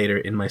the emulator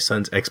in my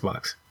son's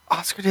Xbox.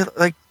 Oscar de la,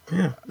 like,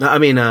 Yeah. No, I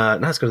mean,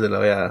 not Oscar de la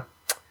Hoya.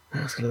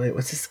 Not Oscar de la Hoya.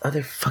 What's this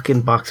other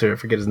fucking boxer? I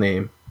forget his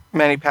name.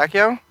 Manny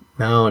Pacquiao?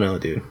 No,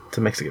 dude. It's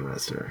a Mexican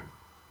wrestler.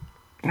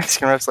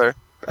 Mexican wrestler.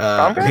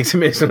 Conrad? Mexican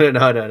wrestler.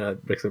 No.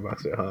 Mexican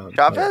boxer.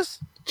 Chavez?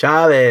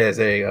 Chavez.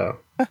 There you go.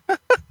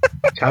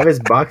 Chavez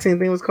boxing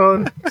thing was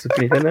called? Super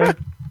Nintendo?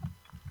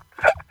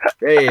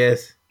 There he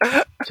is.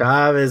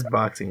 Chavez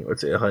boxing.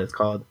 What's it? It's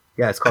called?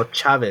 Yeah, it's called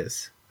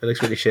Chavez. It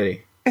looks really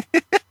shitty.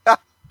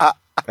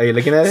 Are you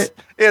looking at it?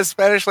 Yeah,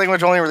 Spanish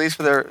language only released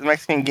for the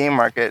Mexican game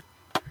market.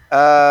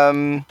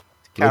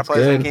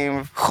 Capitalizing good.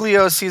 game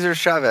Julio Cesar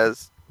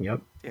Chavez.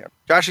 Yep. Yeah.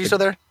 Josh, are you still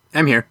there?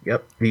 I'm here. Do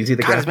you see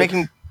the God, it's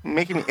graphics?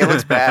 making me. It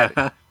looks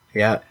bad.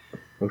 Yeah.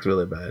 Looks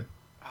really bad.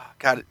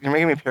 God, you're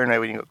making me paranoid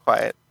when you go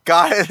quiet.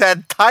 God,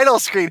 that title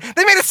screen.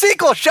 They made a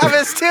sequel,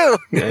 Chavez 2.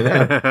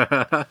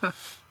 I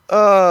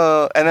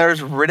know. And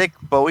there's Riddick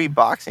Bowie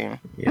boxing.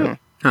 Yep.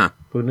 Huh.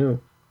 Who knew?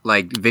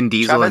 Like Vin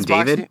Diesel and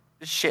David?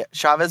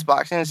 Chavez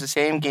boxing is the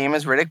same game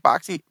as Riddick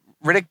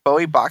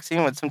Bowie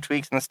boxing with some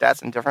tweaks in the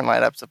stats and different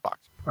lineups of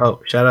boxing.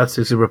 Oh, shout out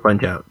to Super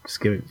Punch Out. Just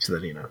give it so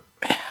that you know.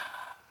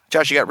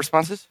 Josh, you got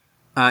responses?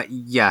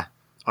 Yeah.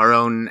 Our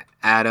own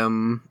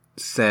Adam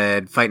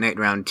said Fight Night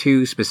Round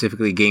 2,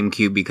 specifically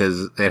GameCube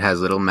because it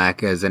has Little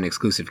Mac as an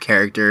exclusive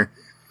character.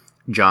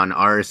 John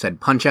R.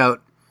 said Punch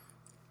Out.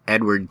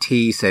 Edward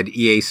T. said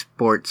EA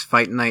Sports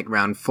Fight Night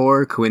Round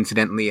 4.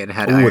 Coincidentally, it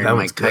had Iron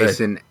Mike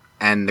Tyson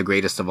and the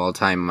greatest of all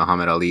time,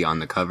 Muhammad Ali, on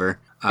the cover.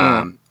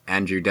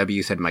 Andrew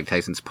W. said Mike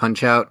Tyson's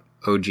Punch Out.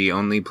 OG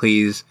only,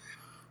 please.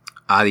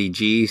 Adi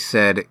G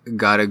said,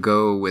 gotta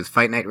go with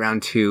Fight Night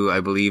Round 2. I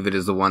believe it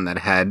is the one that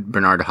had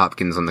Bernard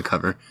Hopkins on the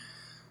cover.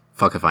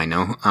 Fuck if I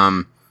know.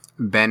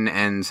 Ben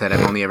N said,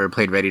 I've only ever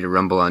played Ready to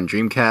Rumble on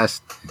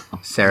Dreamcast.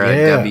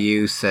 Sarah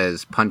W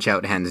says, Punch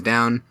Out hands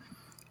down.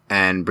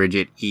 And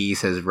Bridget E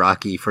says,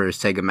 Rocky for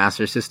Sega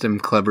Master System.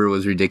 Clubber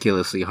was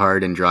ridiculously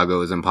hard and Drago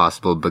was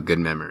impossible, but good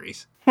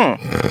memories.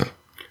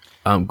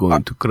 I'm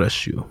going to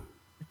crush you.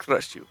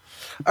 Crush you.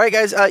 All right,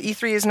 guys.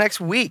 E3 is next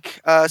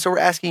week. So we're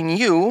asking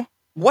you,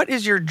 what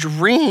is your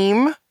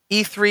dream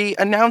E3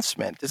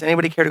 announcement? Does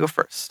anybody care to go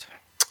first?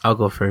 I'll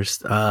go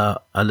first. A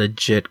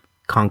legit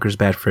Conker's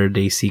Bad Fur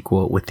Day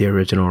sequel with the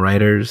original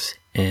writers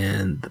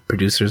and the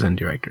producers and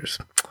directors.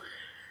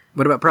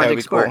 What about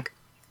Project Spark?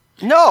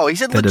 Cool. No, he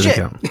said That legit.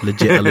 doesn't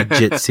count. A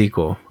legit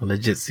sequel. A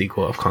legit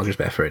sequel of Conker's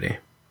Bad Fur Day.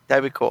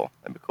 That'd be cool.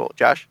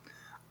 Josh?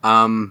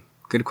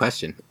 Good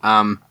question.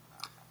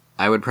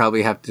 I would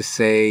probably have to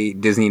say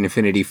Disney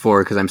Infinity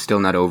 4 because I'm still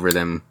not over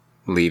them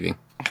leaving.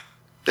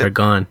 They're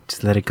gone.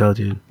 Just let it go,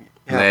 dude.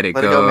 Yeah, let it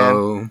go,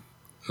 man.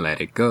 Let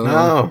it go.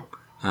 No.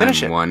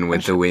 Finish I'm it. one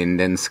with the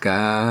wind and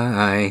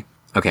sky.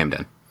 Okay, I'm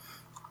done.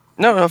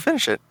 No,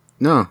 finish it.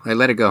 No, I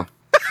let it go.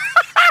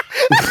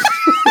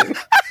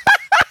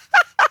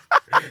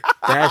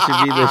 That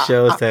should be the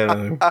show's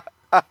title.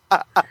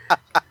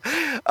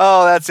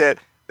 Oh, that's it.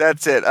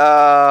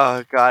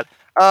 Oh, God.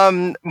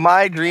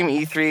 My dream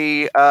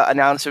E3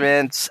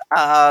 announcements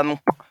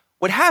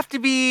would have to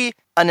be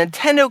a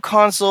Nintendo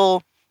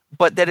console,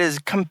 but that is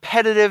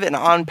competitive and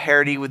on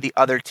parity with the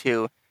other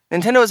two.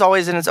 Nintendo is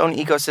always in its own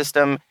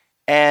ecosystem,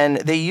 and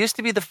they used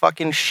to be the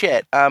fucking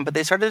shit, but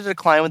they started to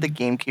decline with the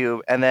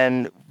GameCube, and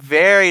then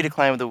very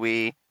decline with the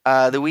Wii.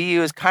 The Wii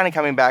U is kind of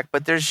coming back,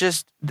 but there's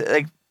just,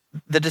 like,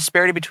 the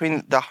disparity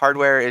between the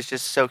hardware is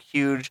just so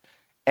huge,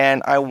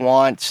 and I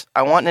want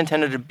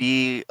Nintendo to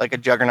be like a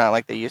juggernaut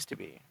like they used to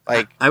be.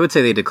 Like, I would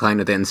say they declined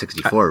with the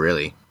N64,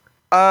 really.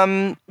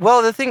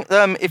 Well, the thing,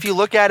 if you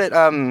look at it,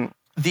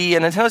 the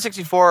Nintendo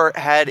 64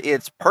 had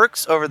its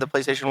perks over the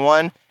PlayStation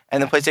 1,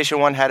 and the PlayStation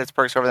 1 had its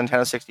perks over the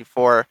Nintendo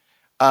 64.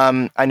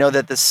 I know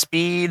that the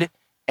speed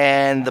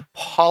and the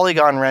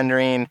polygon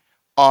rendering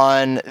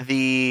on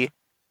the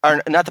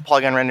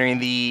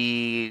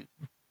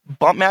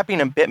bump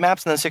mapping and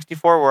bitmaps in the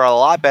 64 were a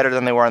lot better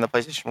than they were on the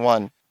PlayStation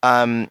 1.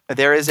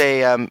 There is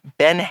a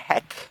Ben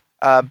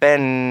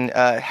Heckelstein,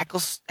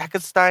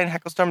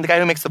 the guy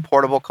who makes the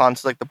portable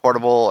consoles, like the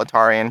portable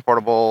Atari and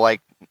portable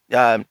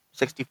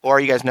 64.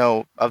 You guys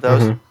know of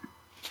those?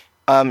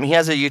 Mm-hmm. He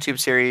has a YouTube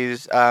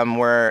series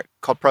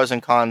called Pros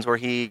and Cons, where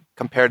he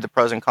compared the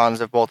pros and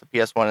cons of both the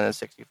PS1 and the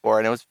 64,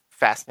 and it was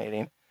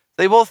fascinating.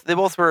 They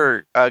both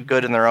were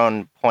good in their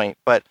own point,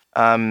 but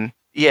I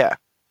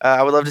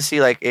would love to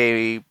see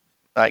a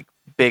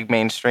big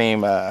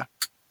mainstream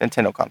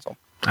Nintendo console.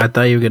 I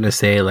thought you were gonna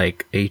say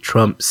a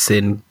Trump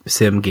sim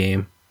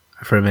game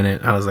for a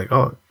minute. I was like,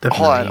 oh,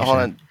 definitely. Hold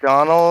on.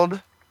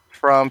 Donald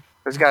Trump.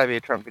 There's got to be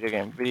a Trump video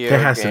game. There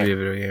has to be a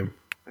video game.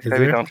 Is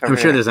there? I'm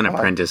sure there's an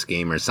Apprentice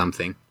game or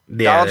something.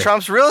 Yeah, Donald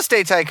Trump's Real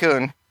Estate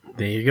Tycoon.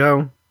 There you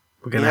go.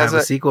 We're gonna have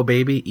a sequel,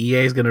 baby.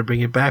 EA is gonna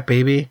bring it back,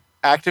 baby.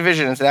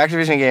 Activision. It's an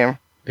Activision game.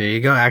 There you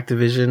go.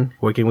 Activision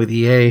working with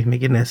EA,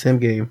 making an SM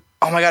game.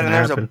 Oh my God!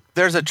 And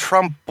there's a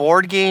Trump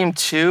board game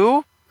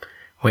too.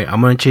 Wait,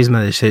 I'm gonna change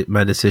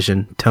my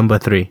decision. Tumba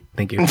 3.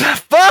 Thank you.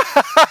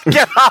 Fuck!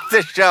 Get off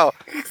this show.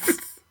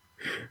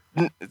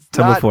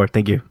 Tumba 4.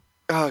 Thank you.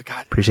 Oh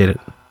God. Appreciate it.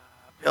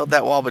 Build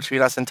that wall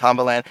between us and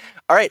Tombaland.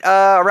 All right.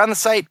 Around the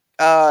site.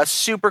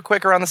 Super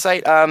quick around the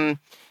site.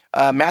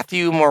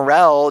 Matthew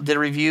Morrell did a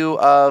review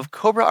of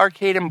Cobra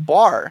Arcade and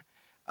Bar.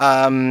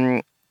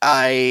 I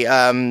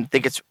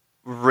think it's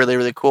really,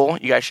 really cool.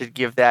 You guys should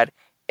give that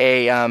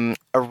a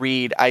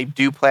read. I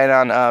do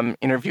plan on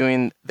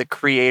interviewing the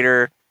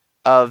creator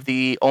of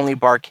the only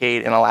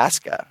barcade in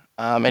Alaska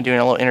and doing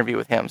a little interview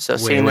with him. So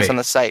seeing this on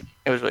the site,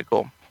 it was really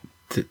cool.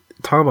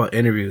 Talk about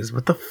interviews.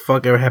 What the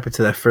fuck ever happened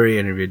to that furry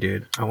interview,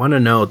 dude? I want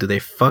to know, do they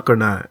fuck or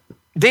not?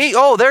 They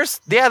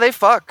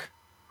fuck.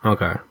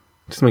 Okay.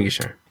 Just making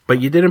sure. But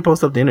you didn't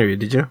post up the interview,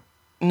 did you?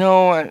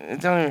 No, I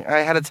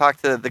had to talk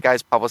to the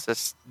guy's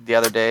publicist the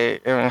other day.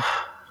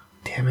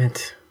 Damn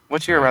it.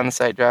 What's your around the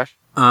site, Josh?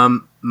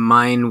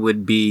 Mine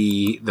would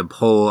be the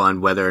poll on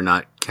whether or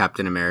not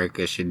Captain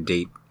America should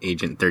date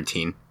Agent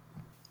 13.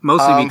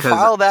 Mostly because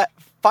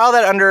file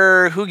that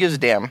under who gives a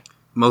damn.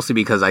 Mostly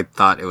because I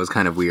thought it was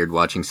kind of weird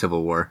watching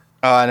Civil War.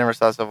 Oh, I never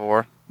saw Civil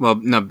War. Well,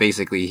 no,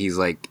 basically he's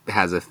like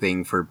has a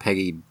thing for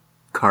Peggy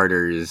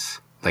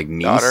Carter's like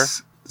niece. Daughter?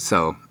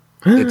 So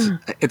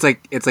it's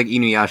like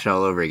Inuyasha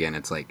all over again.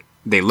 It's like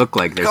they look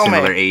like they're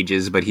similar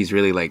ages, but he's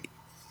really like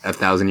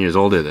 1,000 years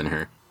older than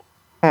her.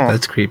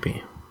 That's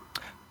creepy.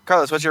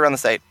 Carlos, what's your on the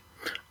site?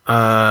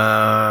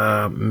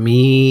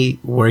 Me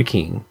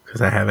working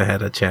because I haven't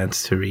had a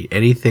chance to read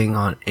anything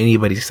on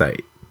anybody's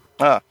site.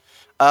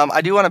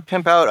 I do want to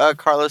pimp out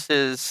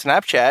Carlos's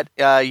Snapchat.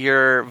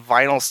 Your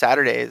Vinyl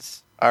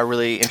Saturdays are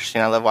really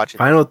interesting. I love watching.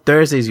 Vinyl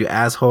Thursdays, you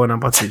asshole! And I'm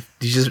about to.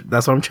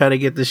 That's what I'm trying to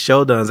get this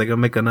show done. Is I gonna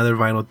make another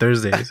Vinyl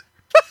Thursdays.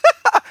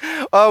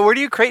 Where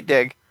do you crate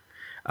dig?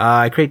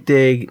 I crate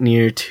dig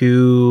near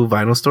 2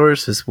 vinyl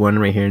stores. There's one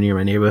right here near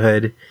my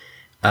neighborhood,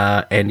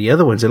 and the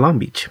other one's in Long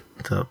Beach.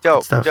 So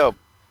Dope.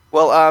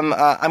 Well,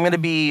 I'm going to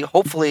be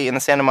hopefully in the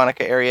Santa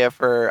Monica area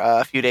for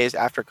a few days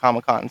after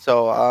Comic-Con.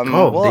 So,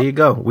 there you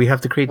go. We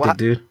have to crate dig,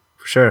 dude,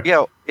 for sure.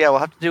 Yeah, we'll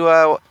have to do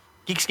a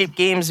Geekscape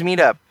Games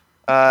meetup.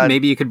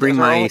 Maybe you could bring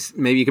my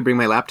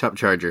laptop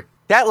charger.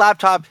 That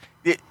laptop,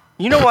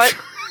 you know what?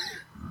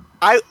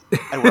 I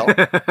will.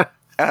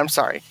 And I'm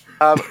sorry.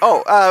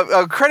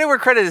 Credit where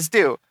credit is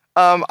due.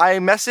 I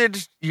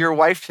messaged your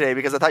wife today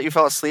because I thought you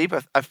fell asleep.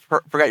 I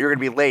forgot you were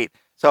going to be late.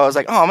 So I was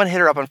like, I'm going to hit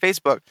her up on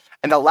Facebook.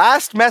 And the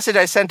last message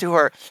I sent to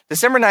her,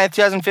 December 9th,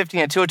 2015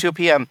 at 2:02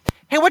 p.m.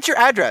 Hey, what's your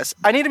address?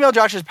 I need to mail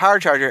Josh's power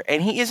charger.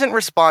 And he isn't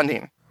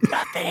responding.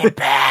 Nothing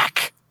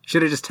back.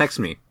 Should have just texted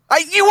me.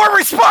 You weren't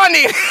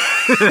responding.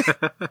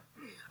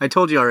 I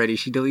told you already.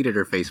 She deleted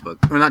her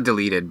Facebook. Well, not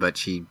deleted, but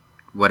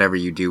whatever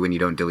you do when you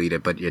don't delete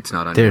it, but it's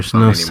not on your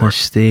phone anymore. There's no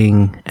such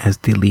thing as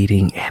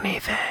deleting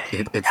anything.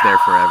 It's there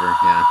forever,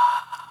 yeah.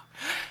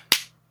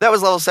 That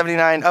was level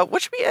 79.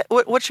 What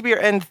should be your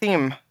end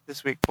theme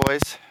this week,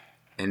 boys?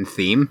 End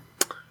theme?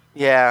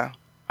 Yeah.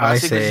 I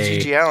say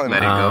G.G. Allen.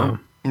 Let it go.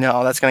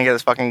 No, that's gonna get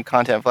us fucking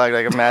content flagged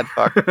like a mad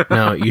fuck.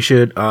 No, you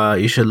should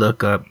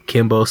look up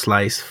Kimbo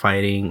Slice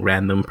fighting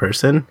random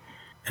person.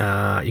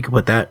 You could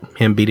put that,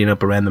 him beating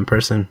up a random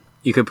person.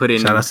 You could put in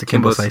shout outs to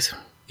Kimbo Slice.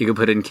 You could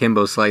put in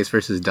Kimbo Slice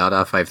versus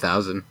Dada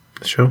 5000.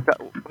 Sure.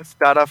 What's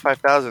Dada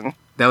 5000?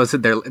 That was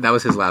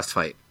his last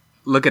fight.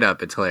 Look it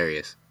up. It's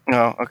hilarious.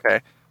 Oh,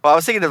 okay. Well, I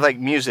was thinking of like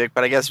music,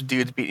 but I guess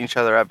dudes beating each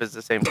other up is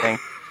the same thing.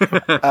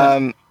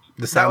 The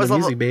sound of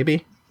music,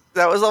 baby.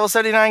 That was level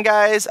 79,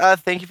 guys.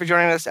 Thank you for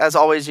joining us. As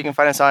always, you can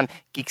find us on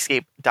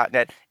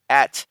Geekscape.net,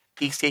 at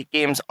Geekscape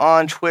Games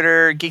on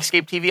Twitter,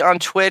 Geekscape TV on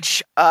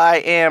Twitch. I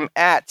am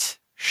at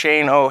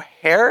Shane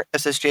O'Hare,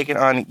 SSJakin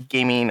on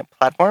gaming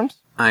platforms.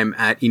 I'm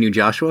at Inu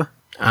Joshua.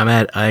 I'm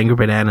at Angry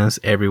Bananas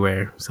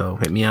everywhere. So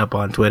hit me up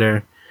on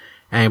Twitter,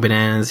 Angry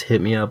Bananas.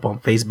 Hit me up on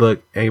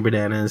Facebook, Angry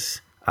Bananas.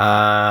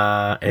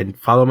 And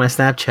follow my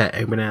Snapchat,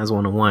 Angry Bananas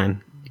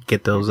 101.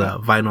 Get those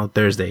Vinyl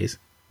Thursdays.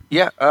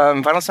 Yeah,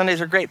 Vinyl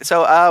Sundays are great.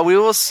 So we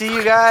will see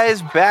you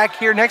guys back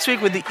here next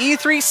week with the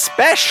E3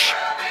 Special.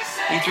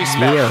 E3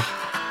 Special. Yeah.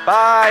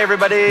 Bye,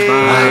 everybody.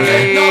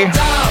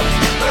 Bye.